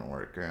 didn't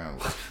work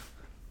out.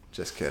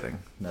 Just kidding.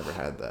 Never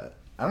had that.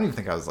 I don't even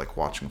think I was like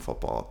watching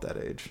football at that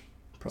age.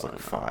 Probably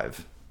like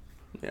 5.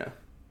 Yeah.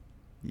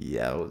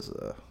 Yeah, it was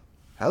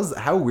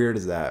how weird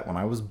is that? When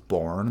I was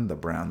born, the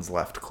Browns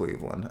left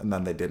Cleveland, and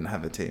then they didn't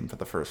have a team for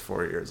the first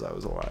 4 years I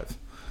was alive.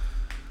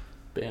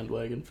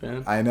 Bandwagon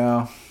fan. I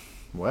know.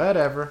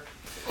 Whatever.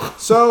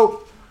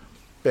 So,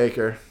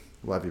 Baker,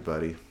 love you,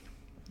 buddy.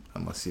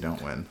 Unless you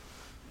don't win.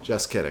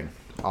 Just kidding.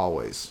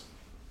 Always.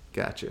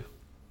 Got you.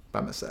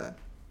 By my side.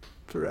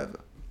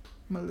 Forever.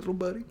 My little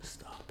buddy.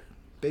 Stop it.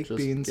 Baked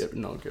beans. Give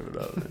it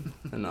up, man.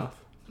 Enough.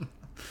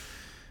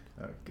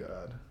 Oh,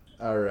 God.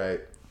 All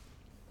right.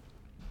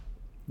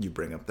 You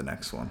bring up the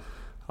next one.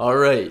 All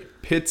right.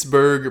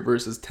 Pittsburgh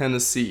versus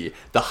Tennessee.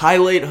 The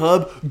highlight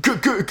hub.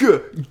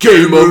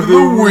 Game of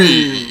the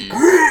week.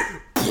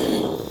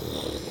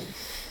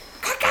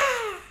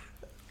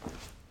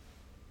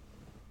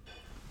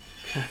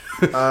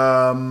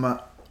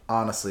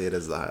 Honestly, it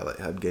is the highlight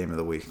hub game of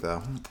the week,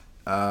 though.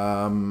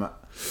 I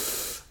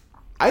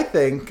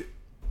think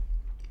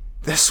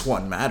this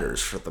one matters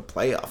for the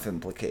playoff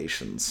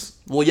implications.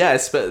 Well, yeah,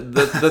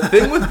 the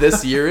thing with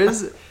this year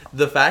is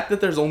the fact that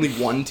there's only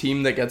one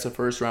team that gets a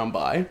first round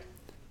bye.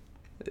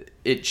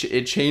 It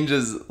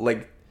changes,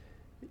 like,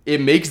 it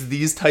makes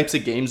these types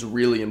of games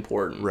really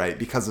important. Right,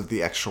 because of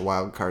the extra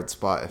wild card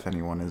spot if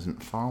anyone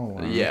isn't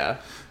following. Yeah.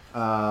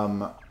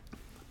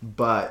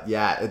 But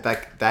yeah,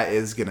 that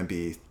is going to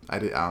be,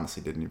 I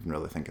honestly didn't even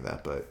really think of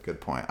that, but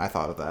good point. I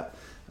thought of that.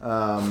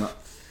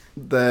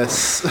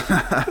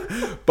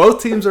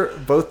 Both teams are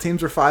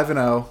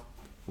 5-0.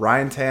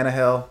 Ryan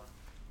Tannehill,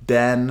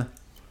 Ben,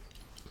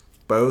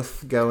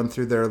 both going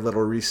through their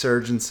little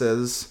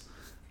resurgences,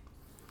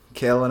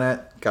 killing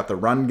it. Got the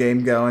run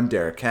game going.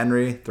 Derrick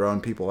Henry throwing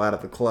people out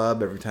of the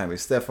club every time he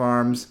stiff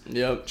arms.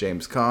 Yep.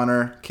 James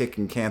Conner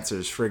kicking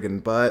cancer's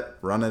friggin' butt,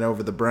 running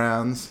over the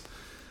Browns.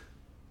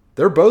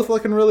 They're both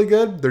looking really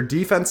good. Their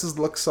defenses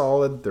look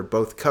solid. They're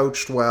both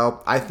coached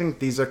well. I think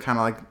these are kind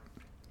of like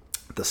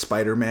the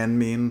Spider-Man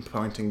meme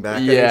pointing back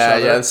at each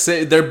other. Yeah.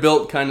 They're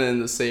built kind of in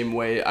the same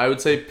way. I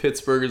would say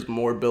Pittsburgh is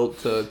more built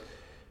to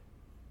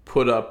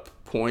put up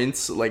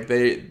points, to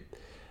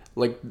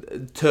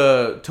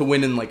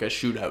win in like a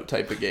shootout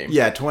type of game.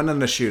 Yeah, to win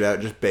in a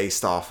shootout just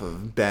based off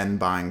of Ben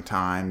buying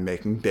time,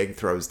 making big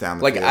throws down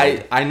the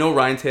field. I know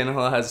Ryan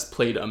Tannehill has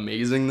played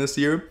amazing this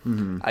year.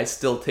 Mm-hmm. I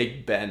still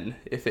take Ben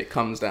if it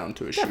comes down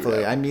to a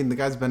shootout. I mean, the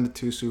guy's been to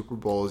 2 Super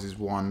Bowls. He's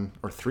won,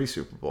 or 3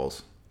 Super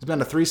Bowls. He's been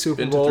to 3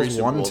 Super Bowls,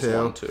 won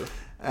 2.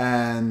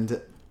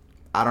 And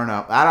I don't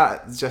know.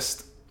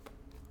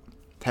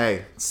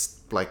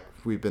 It's like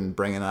we've been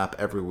bringing it up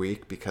every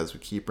week because we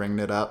keep bringing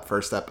it up.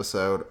 First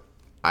episode,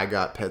 I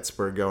got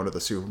Pittsburgh going to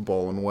the Super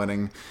Bowl and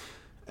winning.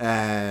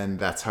 And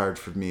that's hard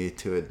for me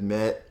to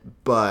admit.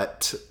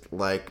 But,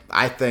 like,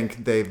 I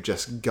think they've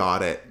just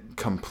got it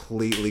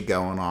completely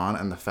going on.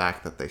 And the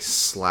fact that they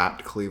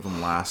slapped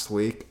Cleveland last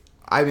week,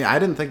 I mean, I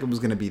didn't think it was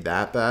going to be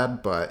that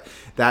bad, but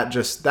that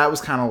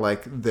was kind of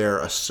like they're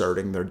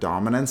asserting their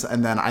dominance.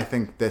 And then I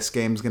think this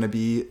game's going to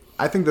be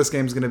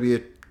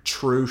a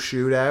true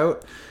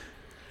shootout.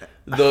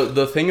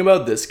 The thing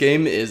about this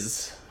game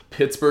is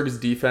Pittsburgh's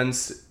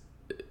defense,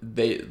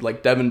 they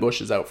like Devin Bush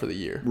is out for the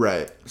year.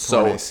 Right.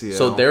 So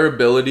their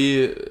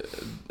ability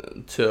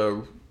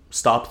to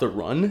stop the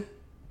run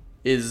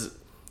is,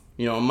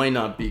 it might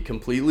not be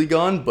completely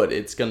gone, but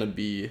it's going to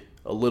be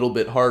a little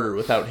bit harder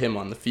without him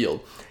on the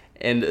field.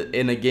 And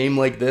in a game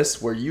like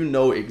this, where you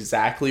know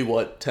exactly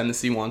what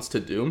Tennessee wants to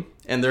do,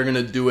 and they're going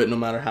to do it no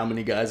matter how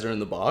many guys are in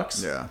the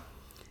box. Yeah.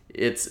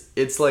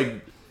 It's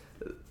like,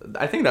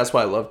 I think that's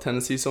why I love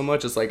Tennessee so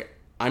much. It's like,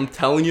 I'm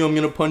telling you I'm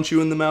going to punch you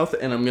in the mouth,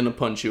 and I'm going to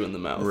punch you in the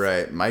mouth.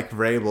 Right. Mike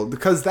Vrabel.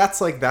 Because that's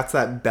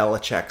that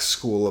Belichick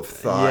school of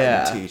thought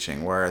and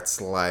teaching, where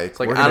it's like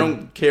I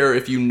don't care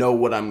if you know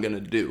what I'm going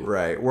to do.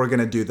 Right. We're going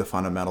to do the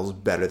fundamentals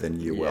better than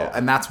you will.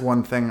 And that's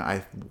one thing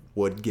I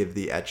would give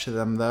the edge to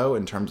them, though,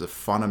 in terms of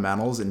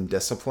fundamentals and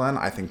discipline.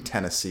 I think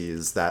Tennessee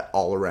is that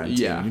all-around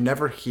team. You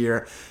never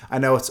hear... I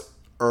know it's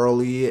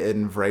early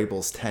in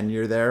Vrabel's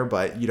tenure there,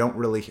 but you don't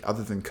really...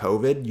 Other than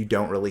COVID, you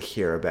don't really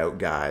hear about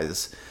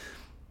guys...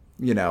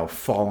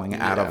 falling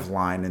out of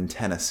line in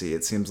Tennessee.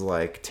 It seems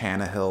like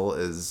Tannehill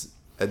is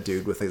a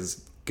dude with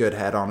his good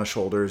head on his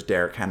shoulders.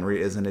 Derrick Henry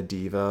isn't a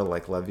diva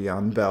like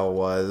Le'Veon Bell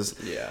was.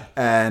 Yeah.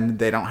 And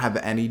they don't have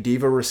any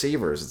diva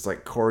receivers. It's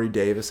like Corey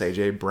Davis,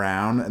 A.J.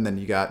 Brown, and then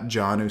you got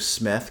Jonnu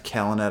Smith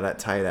killing it at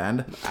tight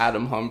end.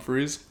 Adam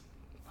Humphries.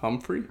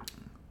 Humphreys.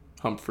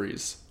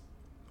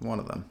 One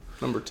of them.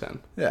 Number 10.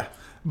 Yeah.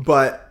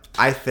 But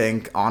I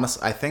think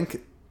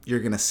you're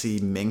going to see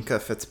Minka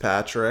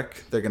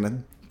Fitzpatrick. They're going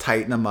to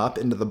tighten him up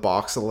into the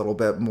box a little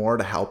bit more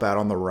to help out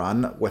on the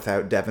run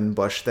without Devin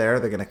Bush there.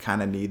 They're going to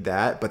kind of need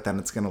that, but then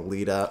it's going to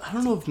lead up. I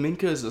don't know if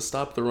Minka is a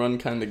stop-the-run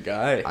kind of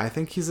guy. I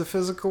think he's a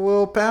physical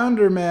little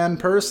pounder, man,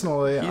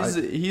 personally.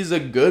 He's a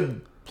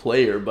good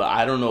player, but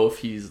I don't know if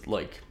he's,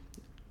 like,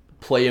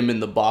 play him in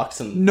the box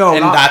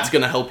that's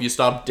going to help you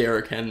stop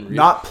Derrick Henry.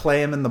 Not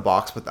play him in the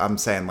box, but I'm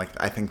saying, like,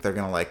 I think they're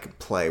going to, like,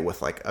 play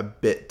with, like, a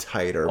bit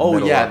tighter. Oh,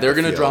 yeah, they're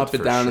going to drop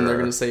it down and they're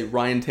going to say,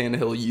 Ryan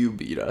Tannehill, you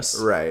beat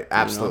us. Right,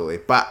 absolutely.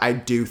 But I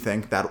do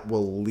think that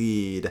will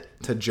lead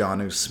to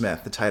Jonnu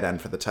Smith, the tight end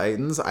for the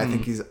Titans. I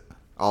think he's...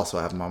 Also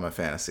have him on my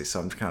fantasy, so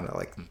I'm kind of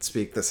like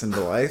speak this into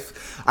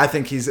life. I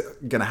think he's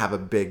gonna have a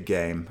big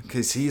game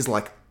because he's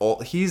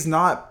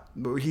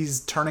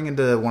turning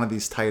into one of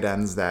these tight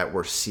ends that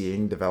we're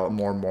seeing develop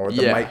more and more.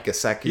 The Mike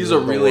Gesicki. He's a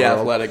really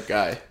athletic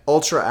guy.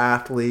 Ultra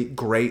athlete,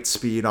 great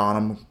speed on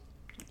him,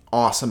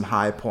 awesome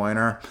high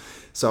pointer.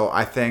 So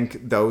I think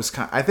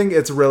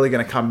it's really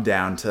going to come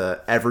down to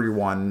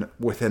everyone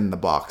within the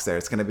box there.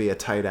 It's going to be a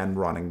tight end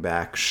running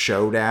back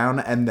showdown,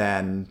 and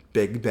then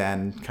Big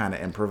Ben kind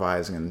of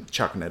improvising and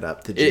chucking it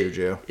up to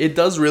Juju. It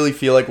does really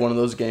feel like one of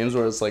those games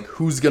where it's like,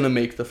 who's going to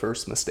make the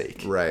first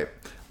mistake? Right.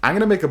 I'm going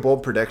to make a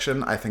bold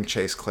prediction. I think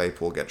Chase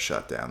Claypool gets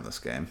shut down this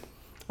game.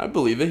 I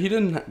believe it. He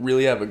didn't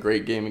really have a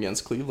great game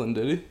against Cleveland,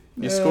 did he?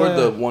 He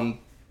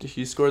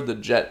scored the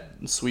jet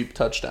sweep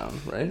touchdown,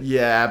 right?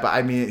 Yeah, but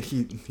I mean,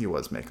 he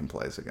was making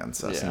plays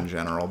against us in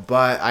general.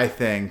 But I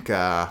think,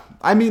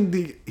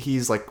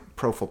 he's like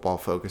Pro Football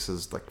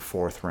Focus's like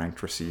 4th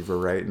ranked receiver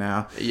right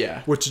now.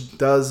 Yeah. Which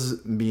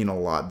does mean a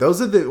lot.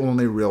 Those are the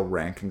only real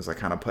rankings I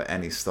kind of put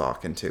any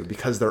stock into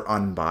because they're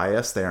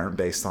unbiased. They aren't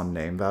based on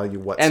name value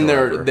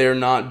whatsoever. And they're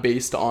not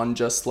based on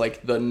just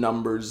like the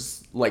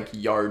numbers, like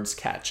yards,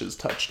 catches,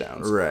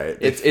 touchdowns. Right.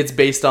 It's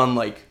based on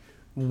like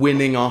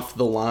winning off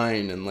the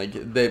line and like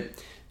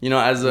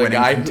as a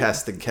guy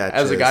contested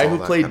catches, as a guy who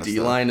played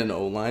D-line and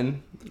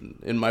O-line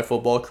in my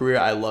football career,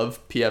 I love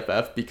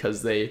PFF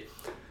because they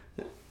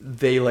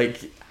like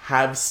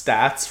have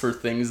stats for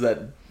things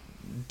that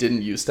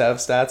didn't used to have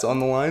stats on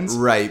the lines.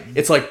 Right.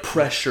 It's like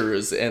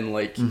pressures and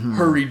like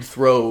hurried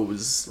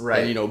throws,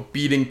 right? And,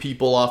 beating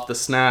people off the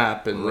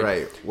snap and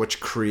right, which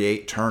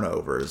create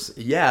turnovers.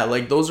 Yeah,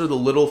 like those are the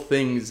little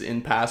things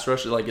in pass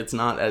rush. Like it's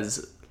not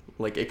as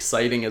like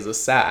exciting as a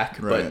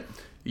sack, but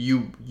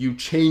you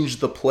change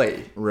the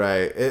play.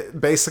 Right. It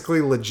basically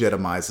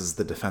legitimizes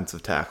the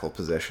defensive tackle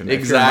position.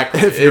 Exactly.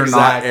 If you're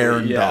not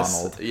Aaron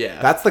Donald.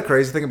 Yeah. That's the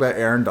crazy thing about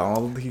Aaron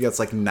Donald. He gets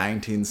like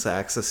 19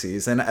 sacks a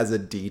season as a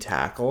D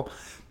tackle.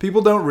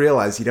 People don't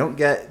realize you don't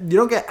get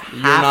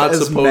half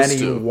as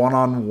many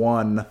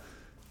one-on-one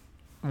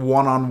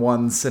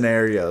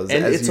scenarios.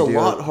 And as it's a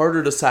lot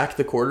harder to sack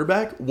the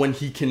quarterback when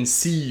he can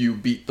see you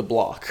beat the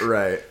block.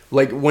 Right.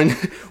 Like when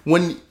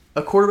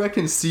a quarterback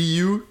can see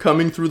you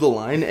coming through the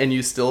line and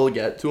you still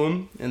get to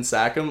him and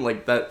sack him,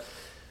 like that.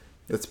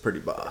 It's pretty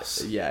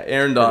boss. Yeah,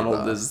 Aaron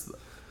Donald is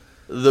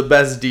the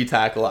best D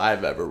tackle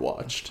I've ever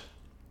watched.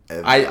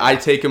 I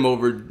take him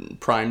over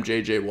prime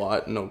J.J.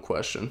 Watt, no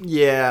question.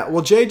 Yeah,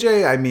 well,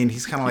 JJ, I mean,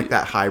 he's kind of like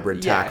that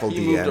hybrid tackle he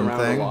moved DN around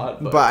thing. a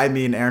lot, but I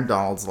mean, Aaron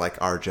Donald's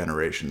like our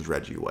generation's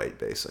Reggie White,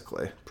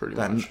 basically. Pretty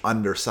that much.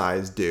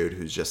 Undersized dude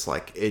who's just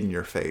like in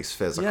your face,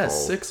 physical. Yeah,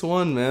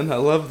 6'1", man. I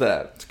love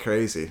that. It's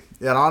crazy.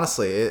 Yeah, and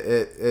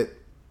honestly,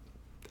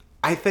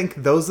 I think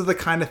those are the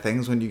kind of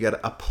things when you get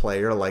a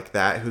player like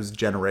that who's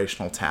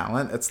generational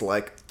talent, it's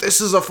like,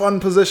 this is a fun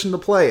position to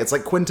play. It's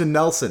like Quentin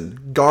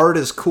Nelson. Guard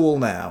is cool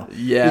now.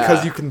 Yeah.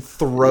 Because you can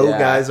throw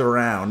guys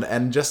around.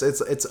 And just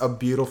it's a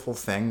beautiful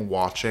thing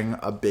watching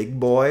a big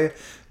boy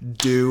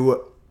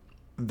do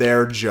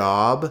their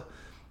job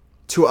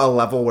to a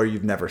level where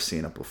you've never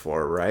seen it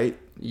before, right?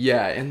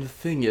 Yeah, and the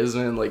thing is,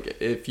 man, like,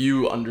 if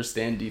you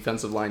understand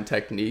defensive line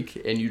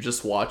technique and you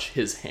just watch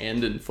his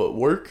hand and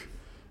footwork,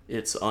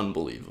 it's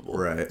unbelievable.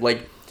 Right.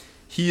 Like,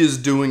 he is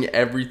doing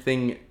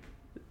everything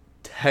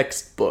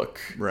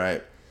textbook.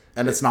 Right.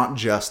 And it's not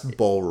just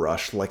bull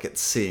rush like it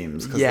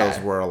seems, because those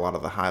are where a lot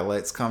of the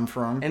highlights come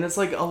from. And it's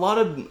like a lot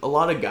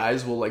of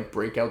guys will like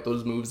break out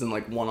those moves in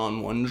like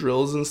one-on-one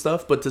drills and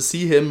stuff, but to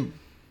see him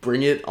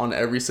bring it on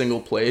every single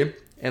play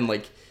and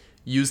like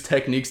use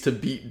techniques to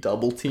beat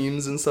double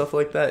teams and stuff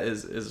like that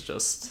is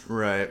just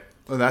right.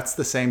 Well, that's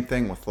the same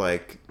thing with,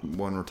 like,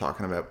 when we're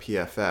talking about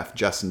PFF.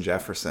 Justin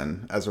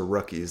Jefferson, as a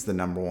rookie, is the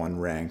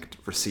 #1 ranked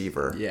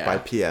receiver by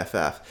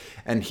PFF.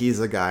 And he's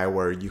a guy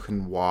where you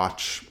can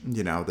watch,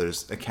 you know,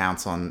 there's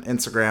accounts on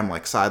Instagram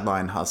like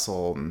Sideline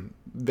Hustle and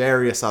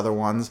various other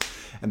ones,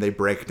 and they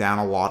break down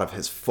a lot of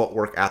his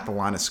footwork at the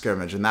line of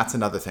scrimmage. And that's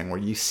another thing where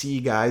you see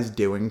guys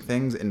doing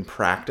things in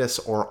practice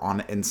or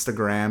on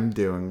Instagram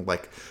doing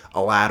like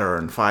a ladder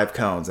and 5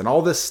 cones and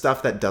all this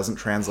stuff that doesn't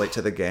translate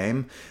to the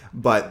game.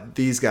 But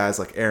these guys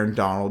like Aaron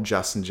Donald,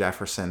 Justin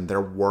Jefferson, they're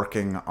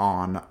working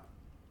on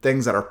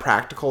things that are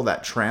practical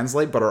that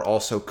translate but are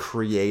also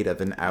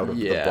creative and out of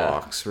the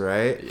box,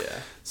 right? Yeah.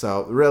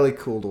 So really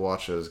cool to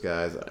watch those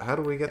guys. How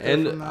do we get there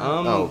from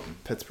that?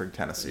 Pittsburgh,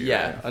 Tennessee.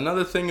 Yeah. Right?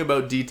 Another thing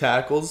about D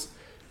tackles,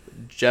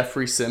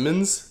 Jeffrey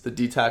Simmons, the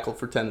D tackle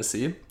for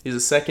Tennessee. He's a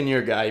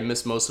second-year guy. He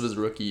missed most of his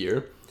rookie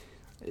year.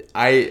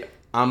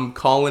 I'm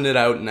calling it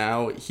out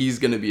now. He's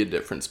going to be a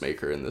difference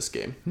maker in this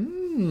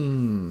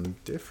game.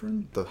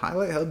 Different. The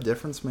Highlight Hub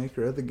difference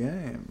maker of the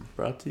game.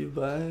 Brought to you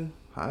by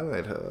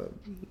Highlight Hub.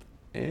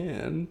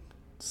 And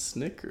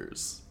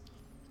Snickers.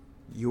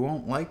 You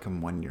won't like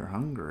them when you're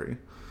hungry.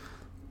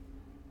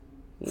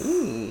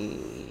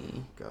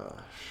 Ooh. Gosh.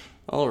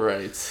 All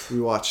right.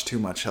 We watched too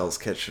much Hell's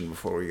Kitchen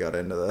before we got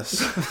into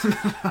this.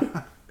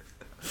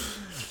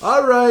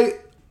 All right.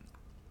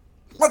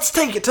 Let's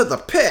take it to the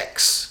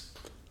picks.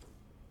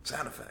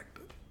 Sound effect.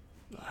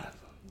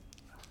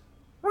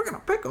 We're going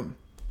to pick them.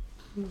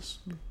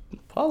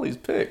 Polly's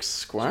picks.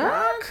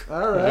 Squawk.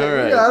 All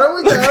right. We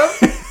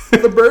got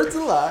it. The bird's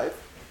alive.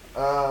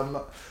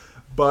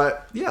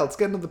 But yeah, let's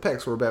get into the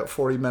picks. We're about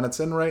 40 minutes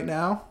in right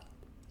now.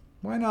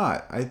 Why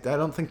not? I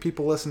don't think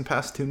people listen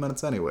past 2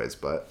 minutes anyways,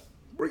 but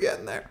we're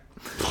getting there.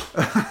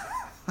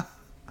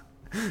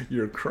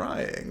 You're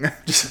crying.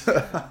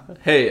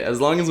 Hey,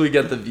 as long as we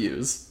get the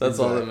views, that's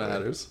all that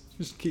matters.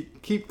 Just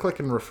keep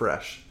clicking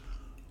refresh.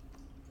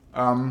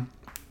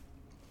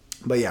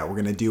 But yeah, we're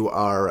gonna do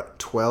our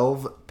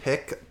 12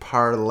 pick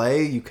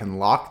parlay. You can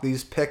lock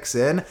these picks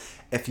in.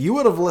 If you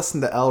would have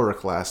listened to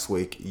Elric last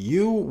week,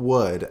 you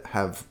would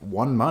have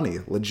won money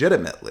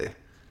legitimately.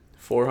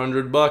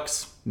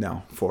 $400.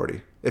 No,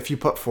 40. If you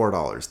put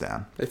 $4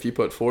 down. If you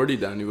put 40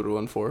 down, you would have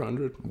won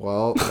 400.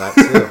 Well, that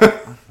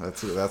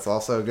too. That's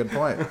also a good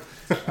point.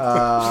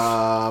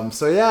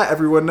 So yeah,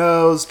 everyone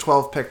knows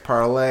 12 pick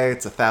parlay.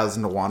 It's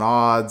 1,000 to 1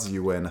 odds.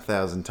 You win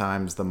 1,000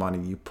 times the money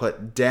you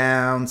put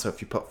down. So if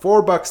you put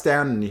 $4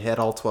 down and you hit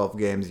all 12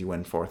 games, you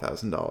win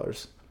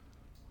 $4,000.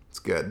 It's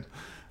good.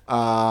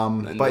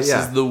 And but this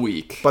is the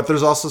week. But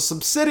there's also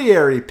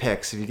subsidiary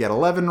picks. If you get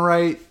 11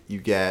 right, you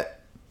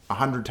get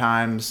 100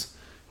 times.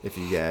 If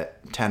you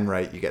get 10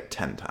 right, you get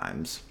 10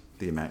 times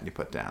the amount you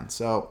put down.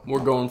 So we're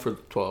going for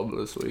 12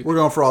 this week. We're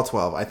going for all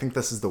 12. I think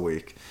this is the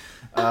week.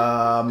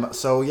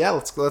 So yeah,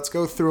 let's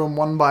go through them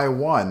one by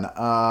one.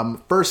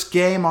 First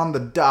game on the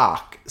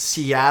dock: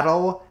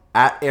 Seattle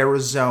at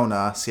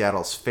Arizona.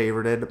 Seattle's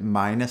favorited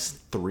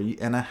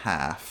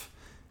 -3.5.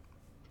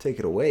 Take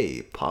it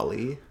away,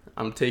 Polly.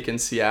 I'm taking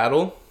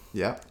Seattle.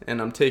 Yep.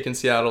 And I'm taking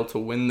Seattle to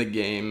win the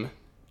game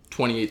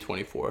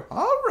 28-24.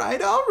 All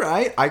right.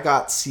 I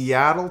got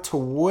Seattle to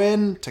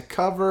win, to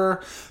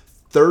cover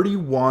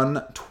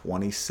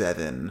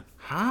 31-27.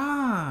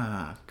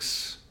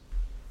 Hawks.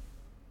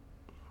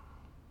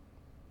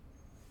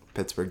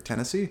 Pittsburgh,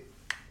 Tennessee.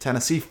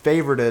 Tennessee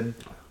favorited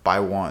by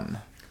 1.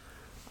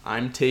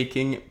 I'm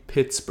taking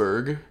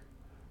Pittsburgh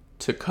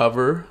to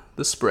cover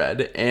the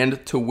spread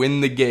and to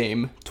win the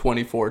game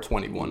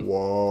 24-21.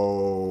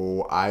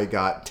 Whoa. I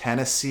got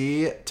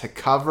Tennessee to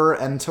cover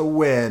and to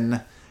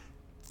win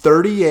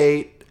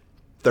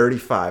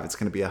 38-35. It's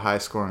going to be a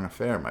high-scoring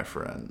affair, my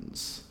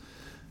friends.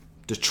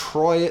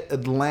 Detroit,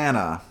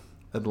 Atlanta.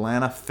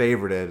 Atlanta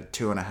favorited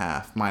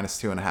 2.5,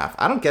 -2.5.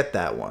 I don't get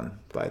that one,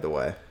 by the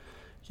way.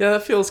 Yeah,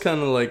 that feels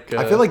kind of like.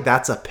 I feel like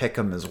that's a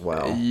pick'em as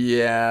well.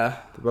 Yeah.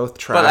 They're both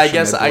trash. But I and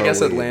guess they blow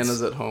leads.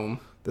 Atlanta's at home.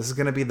 This is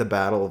going to be the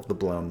battle of the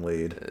blown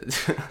lead.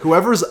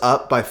 Whoever's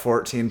up by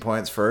 14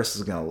 points first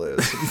is going to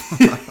lose.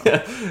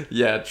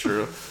 Yeah,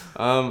 true.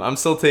 I'm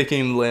still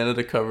taking Atlanta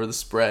to cover the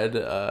spread.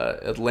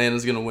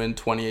 Atlanta's going to win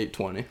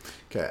 28-20.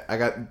 Okay, I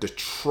got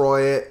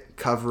Detroit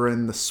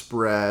covering the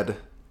spread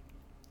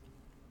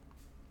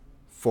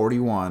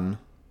 41.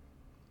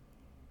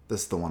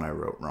 This is the one I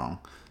wrote wrong.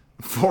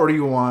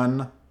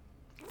 41-39.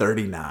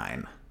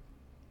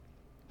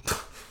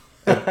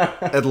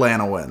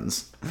 Atlanta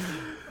wins.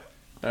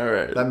 All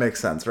right. That makes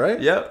sense, right?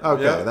 Yep.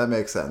 Okay, yep. That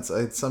makes sense.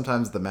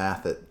 Sometimes the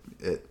math,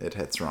 it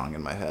hits wrong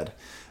in my head.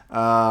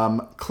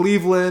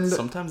 Cleveland.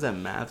 Sometimes that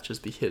math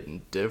just be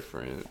hitting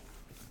different.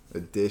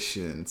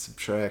 Addition,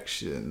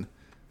 subtraction.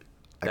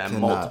 That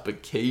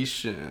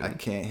multiplication. I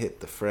can't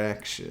hit the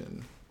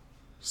fraction.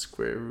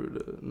 Square root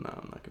of... No,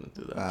 I'm not going to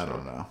do that. I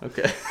don't know.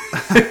 Okay.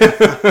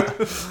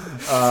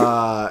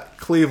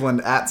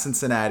 Cleveland at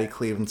Cincinnati.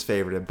 Cleveland's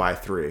favored by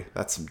 3.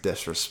 That's some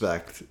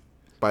disrespect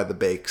by the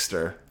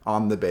Bakester.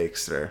 On the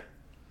Bakester.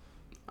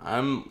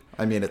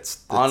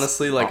 It's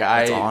honestly,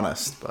 it's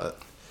honest,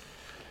 but...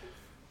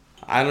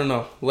 I don't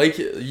know. Like,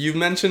 you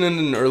mentioned in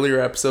an earlier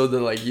episode that,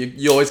 like,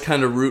 you always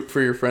kind of root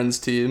for your friends'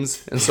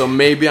 teams. And so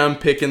maybe I'm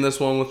picking this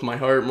one with my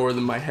heart more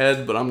than my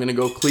head, but I'm going to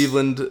go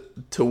Cleveland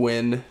to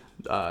win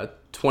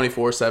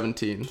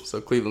 24-17. So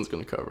Cleveland's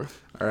going to cover.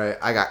 All right,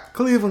 I got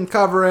Cleveland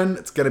covering.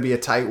 It's going to be a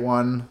tight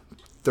one,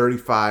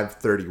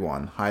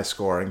 35-31. High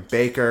scoring.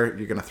 Baker,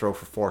 you're going to throw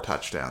for 4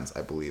 touchdowns.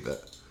 I believe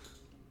it.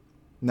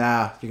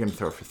 Nah, you're going to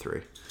throw for 3.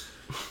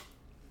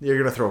 You're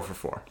going to throw for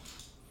 4.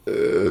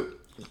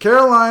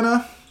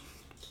 Carolina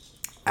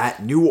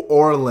at New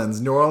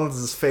Orleans. New Orleans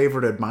is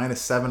favored at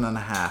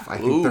 -7.5. I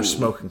think they're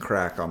smoking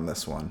crack on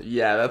this one.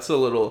 Yeah, that's a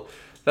little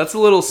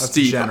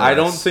steep. Generous. I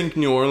don't think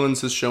New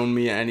Orleans has shown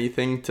me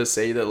anything to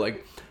say that,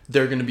 like,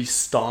 they're going to be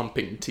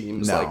stomping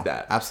teams like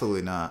that.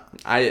 Absolutely not.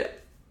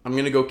 I'm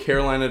going to go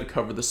Carolina to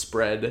cover the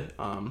spread,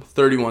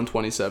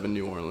 31-27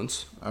 New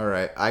Orleans. All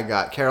right, I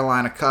got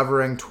Carolina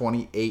covering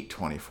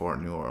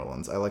 28-24 New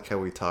Orleans. I like how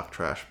we talk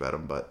trash about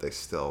them, but we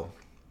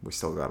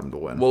still got them to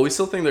win. Well, we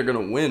still think they're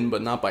going to win,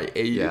 but not by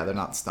 8. Yeah, they're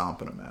not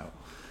stomping them out.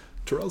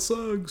 Terrell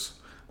Suggs.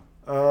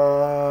 Is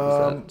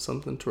that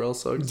something Terrell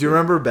Suggs? Do you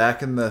remember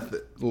back in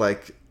the,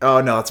 oh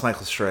no, it's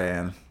Michael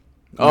Strahan.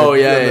 Oh,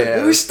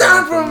 yeah. We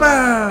stomp them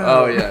out!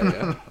 Oh,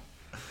 yeah.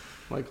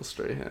 Michael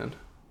Strahan.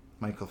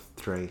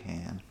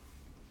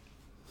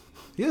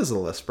 He has a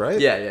lisp, right?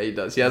 Yeah, he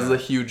does. He has the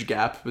huge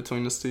gap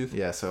between his teeth.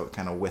 Yeah, so it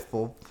kind of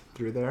whiffled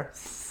through there.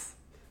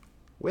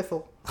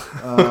 Whiffle.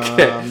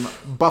 Okay.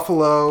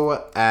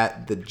 Buffalo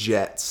at the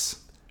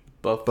Jets.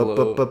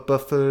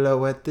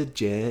 Buffalo at the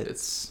Jets.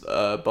 It's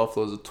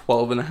Buffalo's a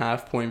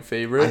 12.5 point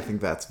favorite. I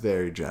think that's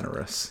very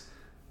generous.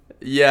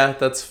 Yeah,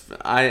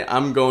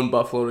 I'm going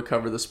Buffalo to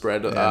cover the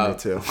spread. Yeah, me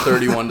too.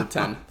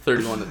 31-10.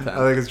 31-10. I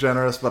think it's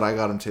generous, but I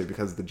got him too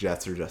because the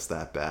Jets are just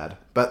that bad.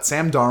 But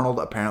Sam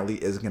Darnold apparently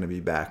is going to be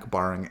back,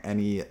 barring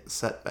any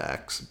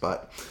setbacks.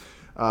 But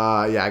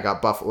I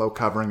got Buffalo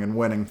covering and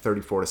winning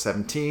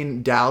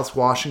 34-17. Dallas,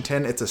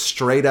 Washington. It's a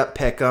straight up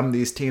pick 'em.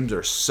 These teams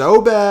are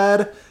so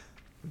bad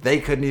they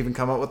couldn't even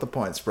come up with the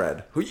point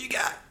spread. Who you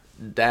got?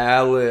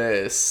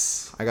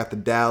 Dallas. I got the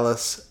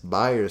Dallas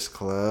Buyers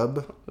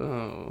Club.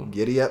 Oh.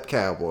 Giddy up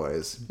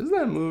Cowboys. Isn't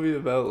that movie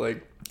about,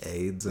 like...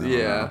 AIDS? I don't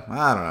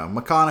know.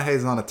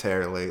 McConaughey's on a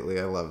tear lately.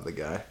 I love the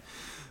guy.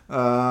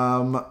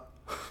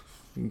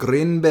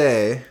 Green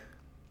Bay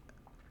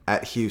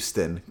at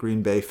Houston.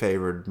 Green Bay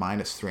favored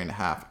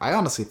 -3.5. I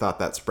honestly thought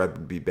that spread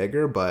would be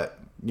bigger, but,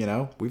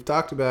 we've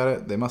talked about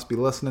it. They must be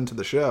listening to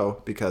the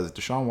show because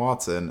Deshaun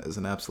Watson is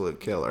an absolute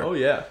killer. Oh,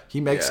 yeah.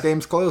 He makes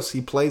games close. He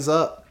plays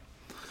up.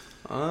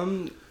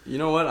 You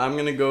know what? I'm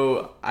going to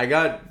go... I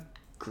got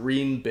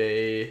Green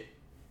Bay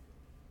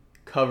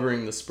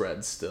covering the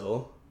spread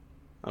still.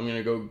 I'm going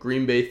to go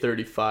Green Bay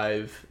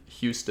 35,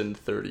 Houston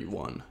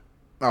 31.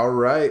 All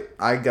right.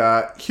 I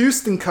got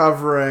Houston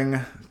covering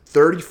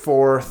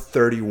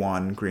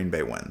 34-31. Green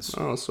Bay wins.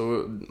 Oh,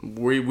 so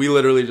we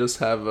literally just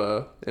have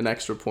an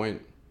extra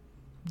point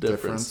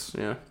difference.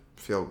 Yeah.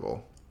 Field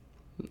goal.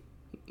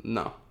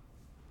 No.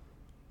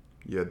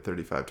 You had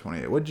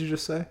 35-28. What did you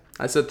just say?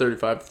 I said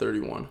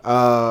 35-31.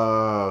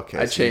 Oh, okay.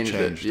 I changed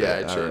it. Yeah,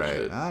 I changed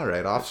it. All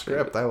right, off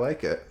script. I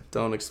like it.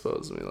 Don't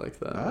expose me like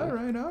that. All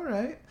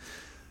right.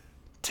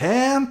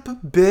 Tampa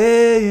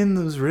Bay and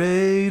those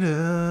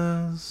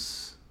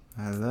Raiders.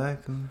 I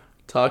like them.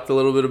 Talked a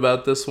little bit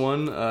about this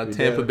one.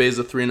 Tampa Bay's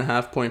a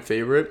 3.5 point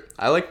favorite.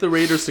 I like the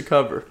Raiders to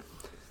cover.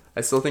 I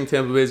still think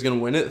Tampa Bay is going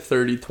to win it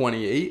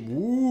 30-28.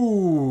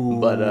 Ooh.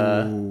 But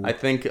I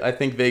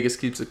think Vegas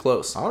keeps it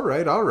close. All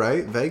right.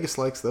 Vegas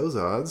likes those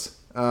odds.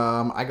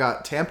 I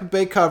got Tampa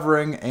Bay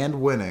covering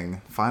and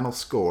winning. Final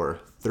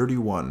score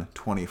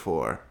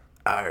 31-24.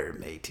 Arr,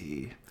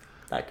 matey.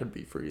 That could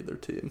be for either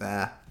team.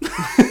 Nah.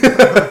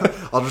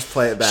 I'll just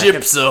play it back.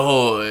 Chips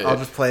ahoy! I'll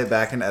just play it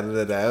back and edit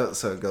it out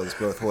so it goes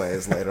both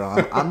ways later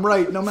on. I'm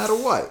right no matter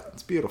what.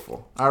 It's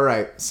beautiful. All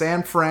right.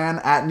 San Fran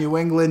at New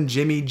England.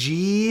 Jimmy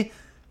G.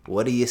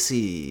 What do you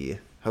see?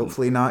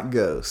 Hopefully not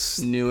ghosts.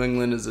 New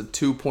England is a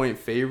 2-point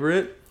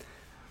favorite.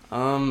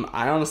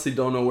 I honestly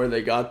don't know where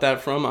they got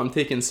that from. I'm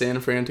taking San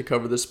Fran to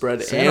cover the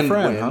spread and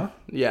win. Huh?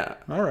 Yeah.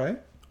 All right.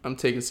 I'm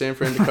taking San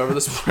Fran to cover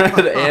the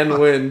spread and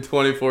win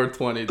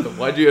 24-20.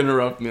 Why'd you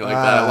interrupt me like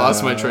that? I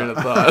lost my train of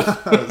thought.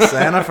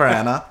 Santa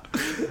Frana.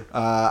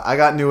 I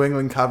got New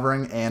England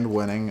covering and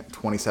winning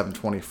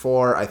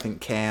 27-24. I think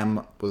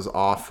Cam was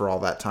off for all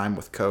that time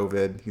with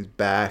COVID. He's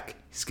back.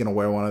 He's going to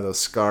wear one of those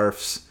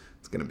scarves.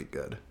 It's going to be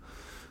good.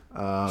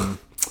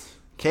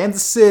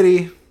 Kansas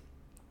City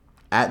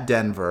at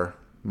Denver.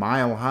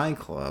 Mile High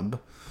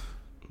Club.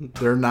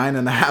 They're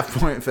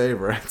 9.5-point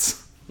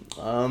favorites.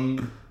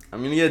 I'm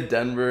going to get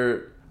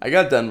Denver. I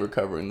got Denver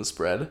covering the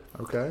spread.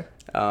 Okay.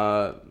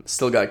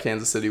 Still got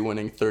Kansas City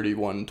winning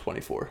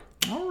 31-24.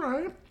 All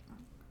right.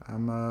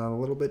 I'm a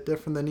little bit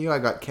different than you. I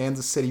got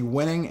Kansas City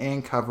winning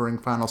and covering,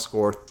 final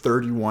score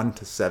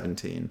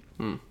 31-17.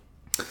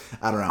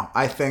 I don't know.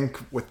 I think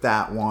with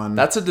that one...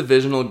 That's a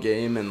divisional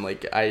game, and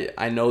like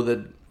I know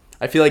that...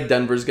 I feel like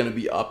Denver's going to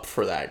be up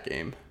for that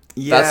game.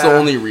 Yeah. That's the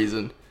only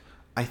reason.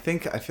 I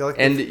feel like...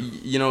 And,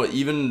 you know,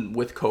 even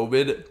with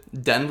COVID,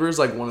 Denver's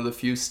like one of the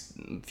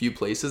few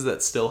places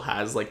that still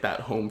has like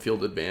that home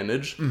field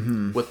advantage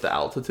with the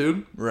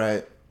altitude.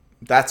 Right.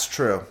 That's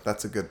true.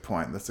 That's a good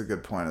point. That's a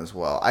good point as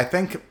well. I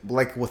think,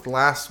 like with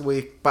last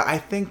week, but I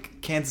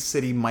think Kansas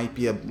City might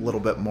be a little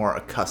bit more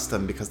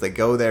accustomed because they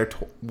go there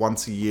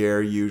once a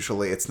year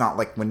usually. It's not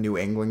like when New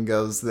England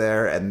goes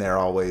there and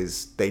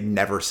they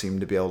never seem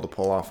to be able to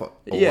pull off a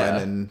win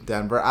in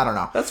Denver. I don't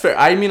know. That's fair.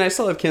 I mean, I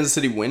still have Kansas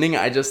City winning.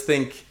 I just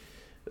think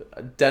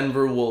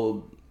Denver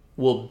will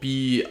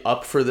be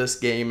up for this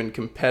game and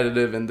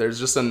competitive, and there's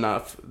just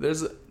enough.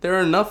 There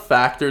are enough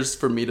factors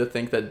for me to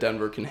think that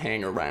Denver can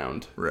hang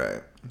around.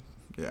 Right.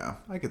 Yeah,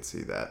 I could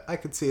see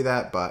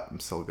that. But I'm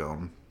still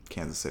going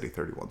Kansas City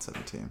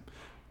 31-17.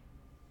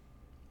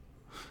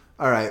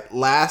 All right,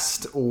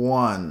 last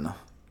one.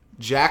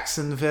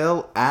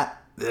 Jacksonville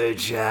at the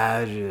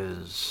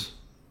Chargers.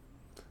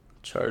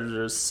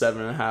 Chargers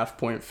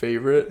 7.5-point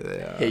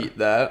favorite. Hate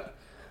that.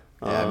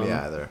 Yeah, me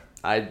either.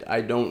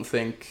 I don't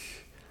think...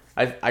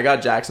 I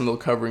got Jacksonville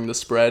covering the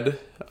spread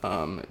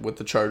with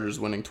the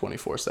Chargers winning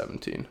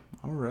 24-17.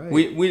 All right.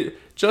 We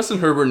Justin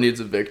Herbert needs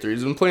a victory.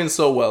 He's been playing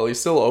so well. He's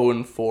still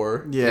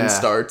 0-4 in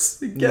starts.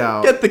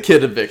 Get the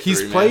kid a victory.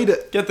 He's played.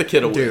 Get the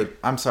kid a win. Dude,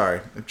 I'm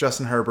sorry. If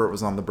Justin Herbert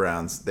was on the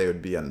Browns, they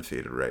would be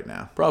undefeated right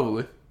now.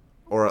 Probably.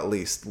 Or at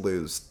least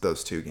lose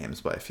those 2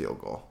 games by a field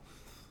goal.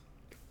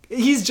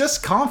 He's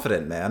just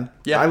confident, man.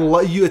 Yeah. I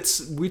love you.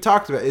 We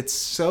talked about it. It's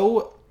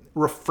so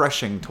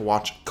refreshing to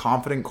watch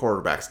confident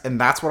quarterbacks, and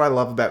that's what I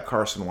love about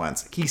Carson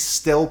Wentz. He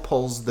still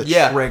pulls the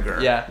trigger.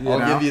 Yeah, I'll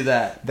give you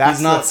that.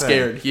 He's not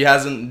scared. He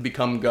hasn't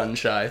become gun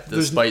shy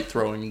despite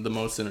throwing the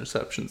most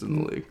interceptions in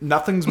the league.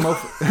 Nothing's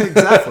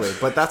exactly,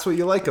 but that's what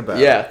you like about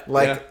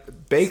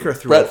it. Baker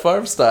threw Brett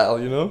Favre style,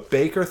 you know.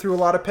 Baker threw a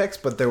lot of picks,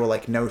 but there were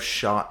like no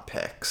shot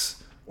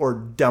picks or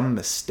dumb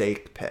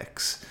mistake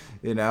picks.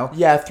 You know.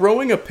 Yeah,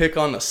 throwing a pick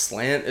on a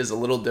slant is a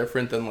little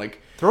different than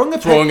like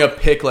throwing a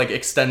pick, like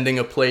extending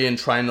a play and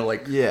trying to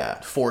like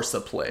force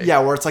a play. Yeah,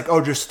 where it's like, oh,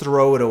 just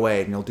throw it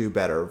away and you'll do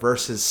better.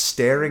 Versus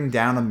staring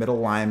down a middle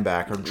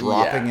linebacker,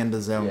 dropping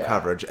into zone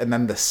coverage, and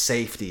then the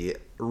safety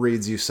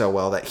reads you so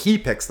well that he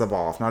picks the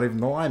ball off, not even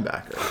the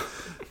linebacker.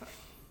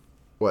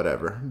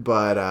 Whatever.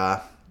 But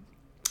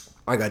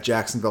I got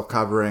Jacksonville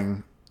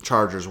covering.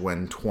 Chargers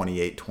win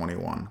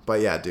 28-21. But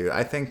yeah, dude,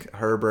 I think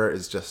Herbert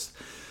is just...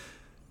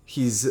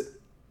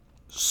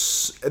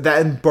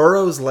 And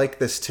Burrow's like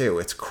this too.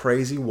 It's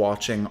crazy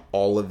watching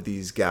all of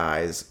these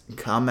guys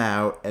come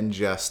out and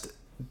just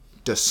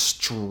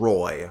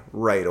destroy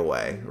right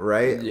away,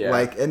 right? Yeah.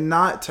 Like, and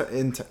not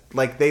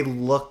like they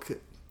look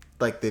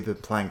like they've been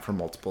playing for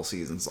multiple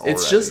seasons already.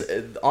 It's just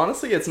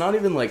honestly, it's not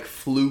even like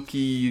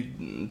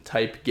fluky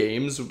type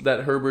games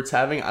that Herbert's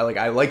having.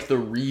 I like the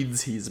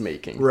reads he's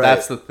making. Right.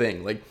 That's the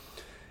thing. Like,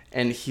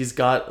 and he's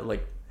got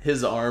like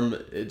his arm.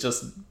 It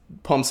just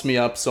pumps me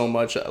up so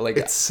much. Like,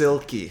 it's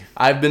silky.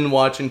 I've been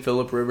watching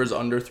Phillip Rivers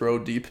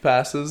underthrow deep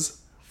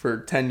passes for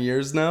 10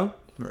 years now.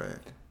 Right.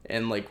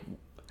 And like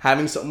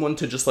having someone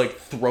to just like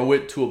throw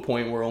it to a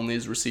point where only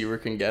his receiver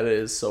can get it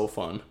is so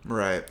fun.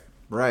 Right.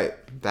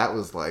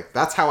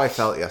 That's how I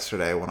felt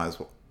yesterday when I was,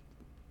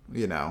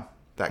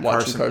 that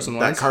Carson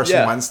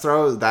Wentz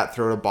throw, that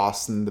throw to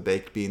Boston, the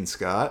baked bean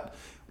Scott,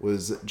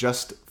 was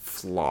just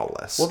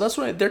flawless. Well, that's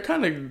why they're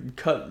kind of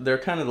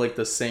like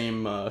the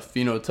same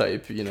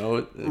phenotype,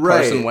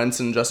 Right. Carson Wentz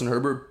and Justin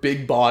Herbert,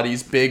 big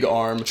bodies, big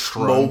arm,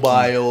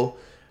 mobile,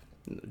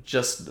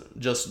 just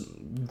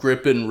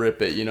grip and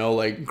rip it,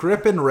 like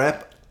grip and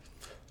rip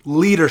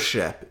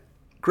leadership.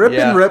 Grip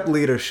and rip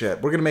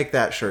leadership. We're gonna make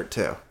that shirt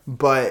too.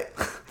 But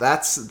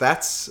that's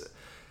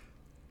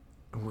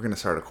we're gonna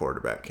start a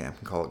quarterback camp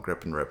and call it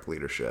grip and rip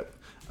leadership.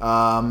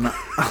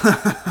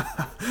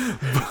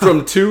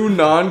 From 2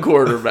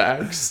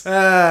 non-quarterbacks.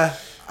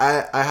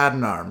 I had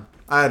an arm.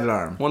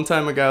 One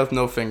time a guy with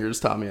no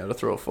fingers taught me how to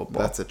throw a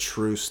football. That's a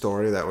true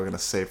story that we're going to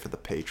save for the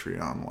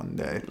Patreon one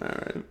day. All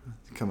right.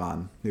 Come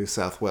on, New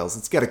South Wales.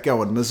 Let's get it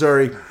going.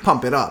 Missouri,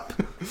 pump it up.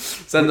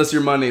 Send us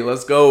your money.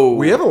 Let's go.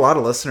 We have a lot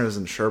of listeners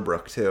in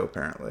Sherbrooke, too,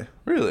 apparently.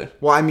 Really?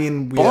 Well, I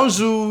mean...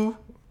 Bonjour.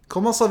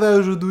 Comment ça va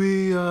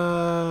aujourd'hui?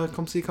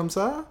 Comme ci, comme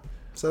ça?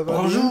 Ça va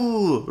bien?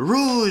 Bonjour.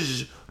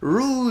 Rouge.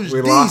 Rouge.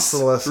 We 10. lost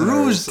the listeners.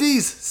 Rouge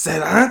 10. C'est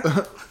là?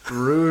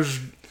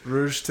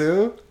 Rouge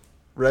 2?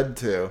 Red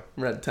 2.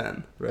 Red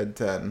 10. Red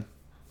 10.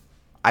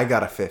 I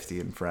got a 50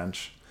 in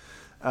French.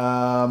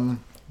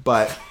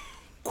 But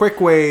quick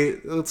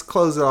way, let's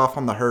close it off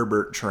on the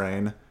Herbert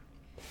train.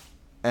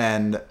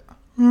 And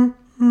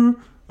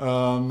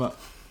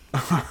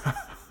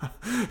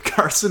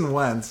Carson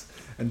Wentz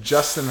and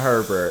Justin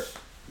Herbert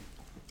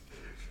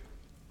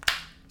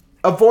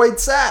avoid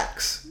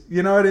sacks.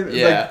 You know what I mean?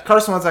 Yeah. Like,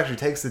 Carson Wentz actually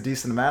takes a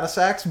decent amount of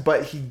sacks,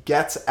 but he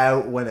gets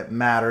out when it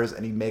matters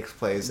and he makes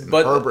plays. And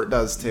Herbert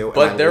does too.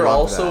 But they're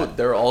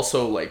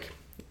also like,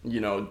 you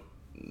know,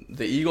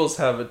 the Eagles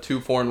have a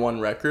 2-4-1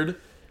 record.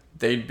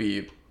 They'd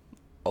be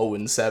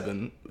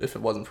 0-7 if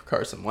it wasn't for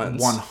Carson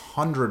Wentz.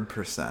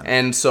 100%.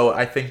 And so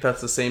I think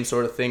that's the same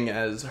sort of thing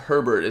as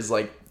Herbert is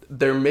like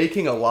they're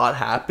making a lot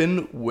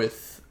happen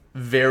with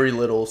very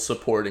little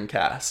supporting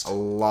cast. A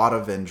lot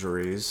of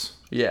injuries.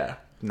 Yeah.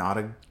 Not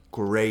a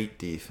great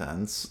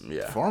defense.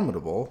 Yeah.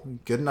 Formidable.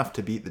 Good enough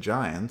to beat the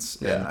Giants.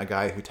 Yeah. And a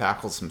guy who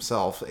tackles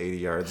himself 80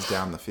 yards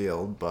down the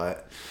field.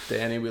 But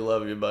Danny, we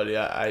love you, buddy.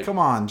 come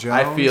on, Jones.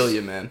 I feel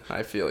you, man.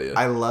 I feel you.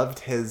 I loved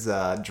his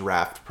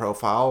draft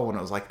profile when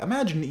it was like,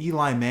 imagine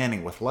Eli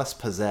Manning with less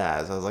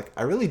pizzazz. I was like,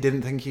 I really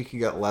didn't think you could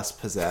get less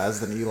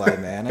pizzazz than Eli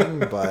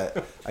Manning,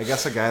 but I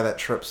guess a guy that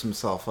trips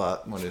himself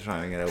up when he's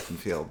trying to get open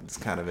field is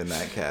kind of in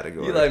that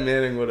category. Eli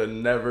Manning would have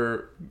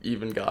never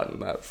even gotten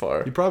that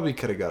far. He probably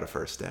could have got a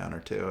first down or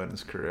two in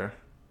his career.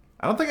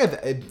 I don't think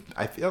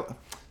I feel...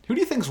 Who do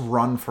you think's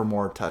run for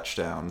more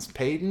touchdowns,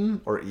 Peyton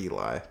or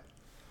Eli?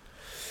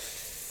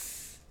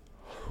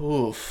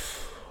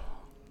 Oof.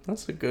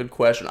 That's a good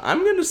question. I'm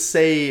going to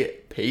say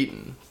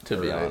Peyton, to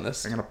be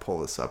honest. I'm going to pull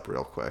this up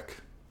real quick.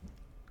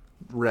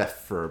 Riff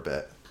for a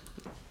bit.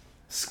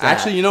 Scat.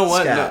 Actually, you know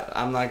what? Scat. No,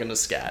 I'm not going to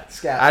scat.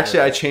 Scat.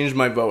 Actually, I changed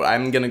my vote.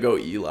 I'm going to go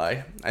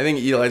Eli. I think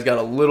Eli's got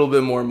a little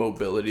bit more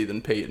mobility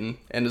than Peyton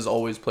and has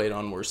always played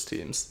on worse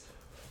teams.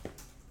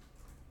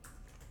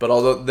 But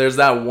although there's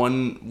that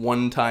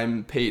one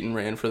time Peyton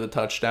ran for the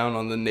touchdown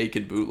on the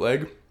naked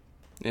bootleg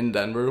in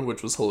Denver,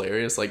 which was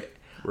hilarious. Like,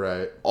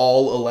 right.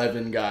 All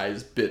 11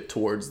 guys bit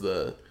towards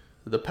the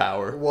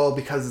power. Well,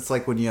 because it's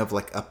like when you have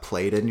like a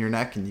plate in your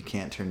neck and you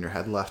can't turn your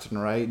head left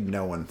and right,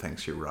 no one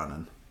thinks you're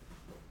running.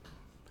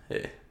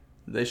 Hey,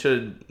 they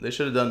should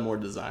have done more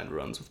designed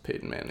runs with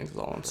Peyton Manning, is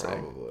all I'm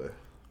saying. Probably.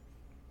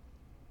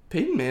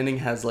 Peyton Manning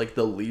has like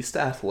the least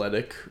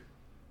athletic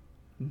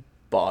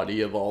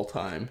body of all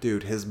time.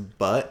 Dude, his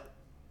butt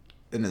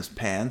and his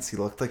pants, he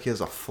looked like he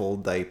has a full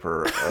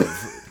diaper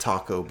of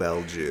Taco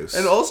Bell juice.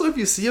 And also, if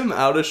you see him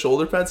out of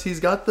shoulder pads, he's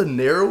got the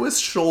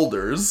narrowest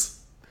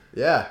shoulders.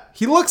 Yeah.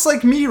 He looks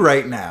like me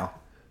right now.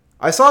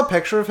 I saw a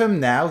picture of him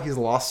now. He's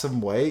lost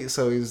some weight,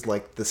 so he's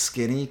like the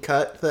skinny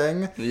cut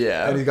thing.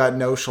 Yeah. And he's got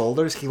no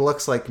shoulders. He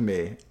looks like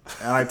me.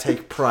 And I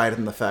take pride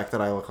in the fact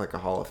that I look like a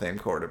Hall of Fame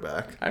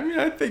quarterback. I mean,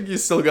 I think you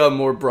still got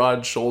more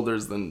broad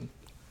shoulders than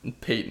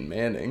Peyton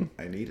Manning.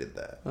 I needed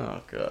that.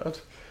 Oh, God.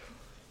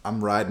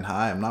 I'm riding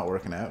high. I'm not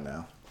working out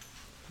now.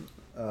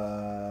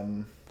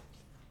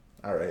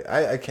 All right.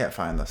 I can't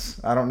find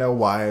this. I don't know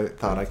why I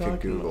thought I could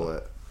Google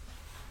it.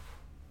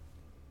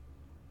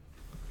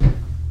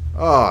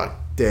 Oh,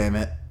 damn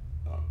it.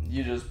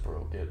 You just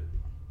broke it.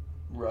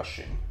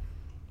 Rushing.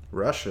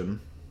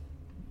 Russian.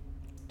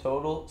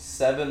 Total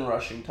 7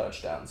 rushing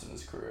touchdowns in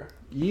his career.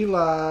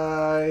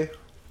 Eli.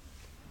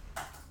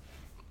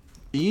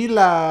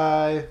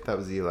 That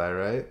was Eli,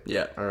 right?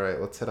 Yeah. All right,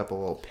 let's hit up a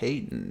little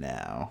Peyton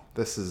now.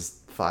 This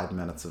is 5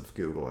 minutes of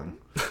Googling.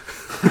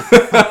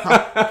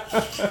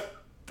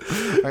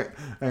 I'm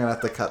going to have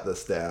to cut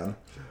this down.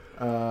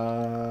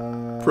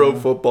 Pro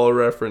Football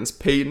Reference.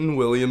 Peyton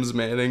Williams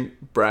Manning,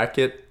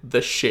 bracket,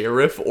 the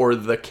Sheriff or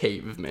the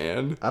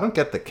Caveman. I don't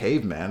get the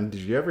caveman. Did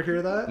you ever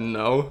hear that?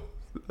 No.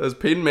 Has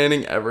Peyton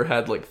Manning ever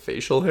had, like,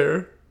 facial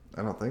hair?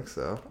 I don't think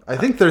so. I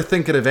think they're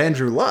thinking of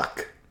Andrew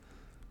Luck.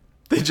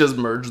 They just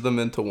merged them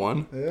into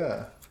one?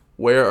 Yeah.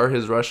 Where are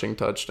his rushing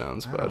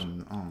touchdowns,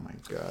 bud? Oh my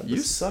god. You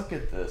suck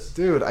at this.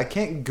 Dude, I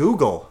can't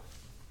Google.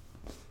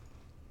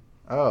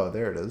 Oh,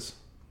 there it is.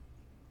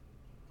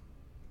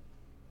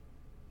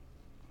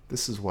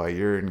 This is why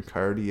you're in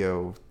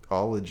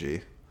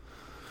cardiology.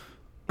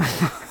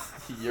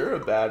 You're a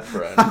bad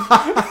friend.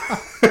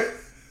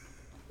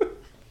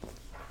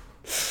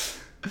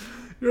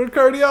 You're a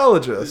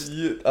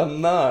cardiologist.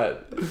 I'm not.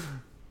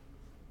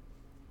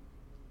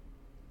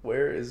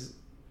 Where is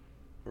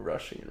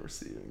rushing and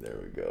receiving? There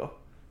we go.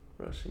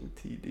 Rushing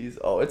TDs.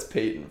 Oh, it's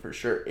Peyton for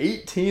sure.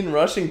 18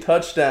 rushing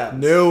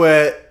touchdowns. Knew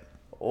it.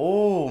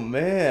 Oh,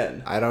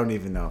 man. I don't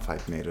even know if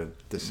I've made a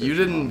decision. You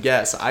didn't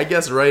guess. I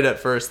guessed right at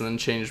first and then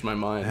changed my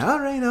mind. All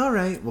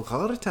right. We'll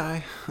call it a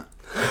tie.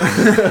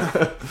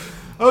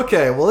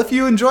 Okay, well, if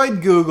you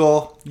enjoyed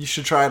Google, you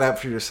should try it out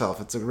for yourself.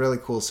 It's a really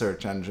cool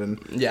search engine.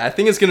 Yeah, I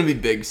think it's going to be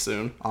big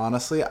soon.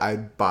 Honestly,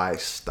 I'd buy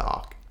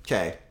stock.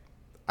 Okay,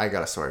 I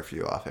got a story for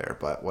you off air,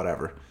 but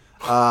whatever.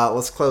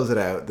 Let's close it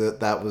out.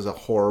 That was a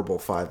horrible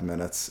 5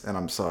 minutes, and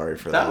I'm sorry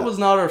for that. That was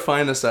not our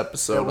finest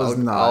episode. It was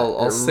not.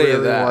 I'll say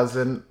really that.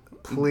 Wasn't.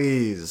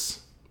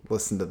 Please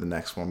listen to the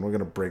next one. We're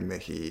gonna bring the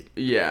heat.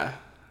 Yeah.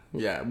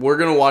 We're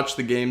gonna watch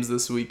the games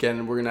this weekend,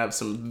 and we're gonna have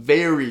some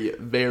very,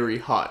 very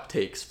hot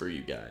takes for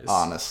you guys.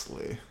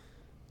 Honestly,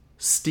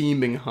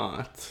 steaming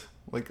hot,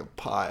 like a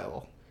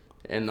pile.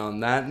 And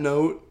on that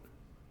note,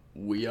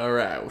 we are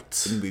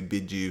out. And we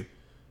bid you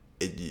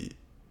adieu.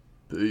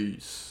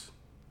 Peace.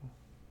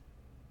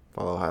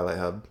 Follow Highlight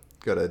Hub.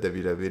 Go to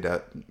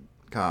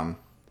www.com.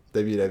 Whoa.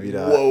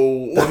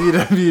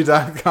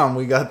 www.com.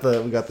 We got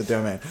the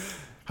domain.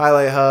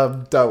 Highlight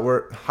Hub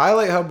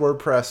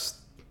WordPress.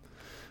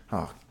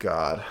 Oh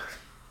God.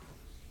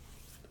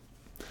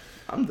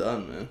 I'm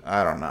done, man.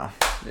 I don't know.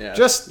 Yeah.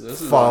 Just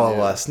follow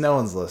us. No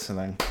one's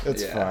listening.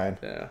 It's fine.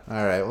 Yeah.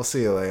 All right. We'll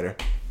see you later.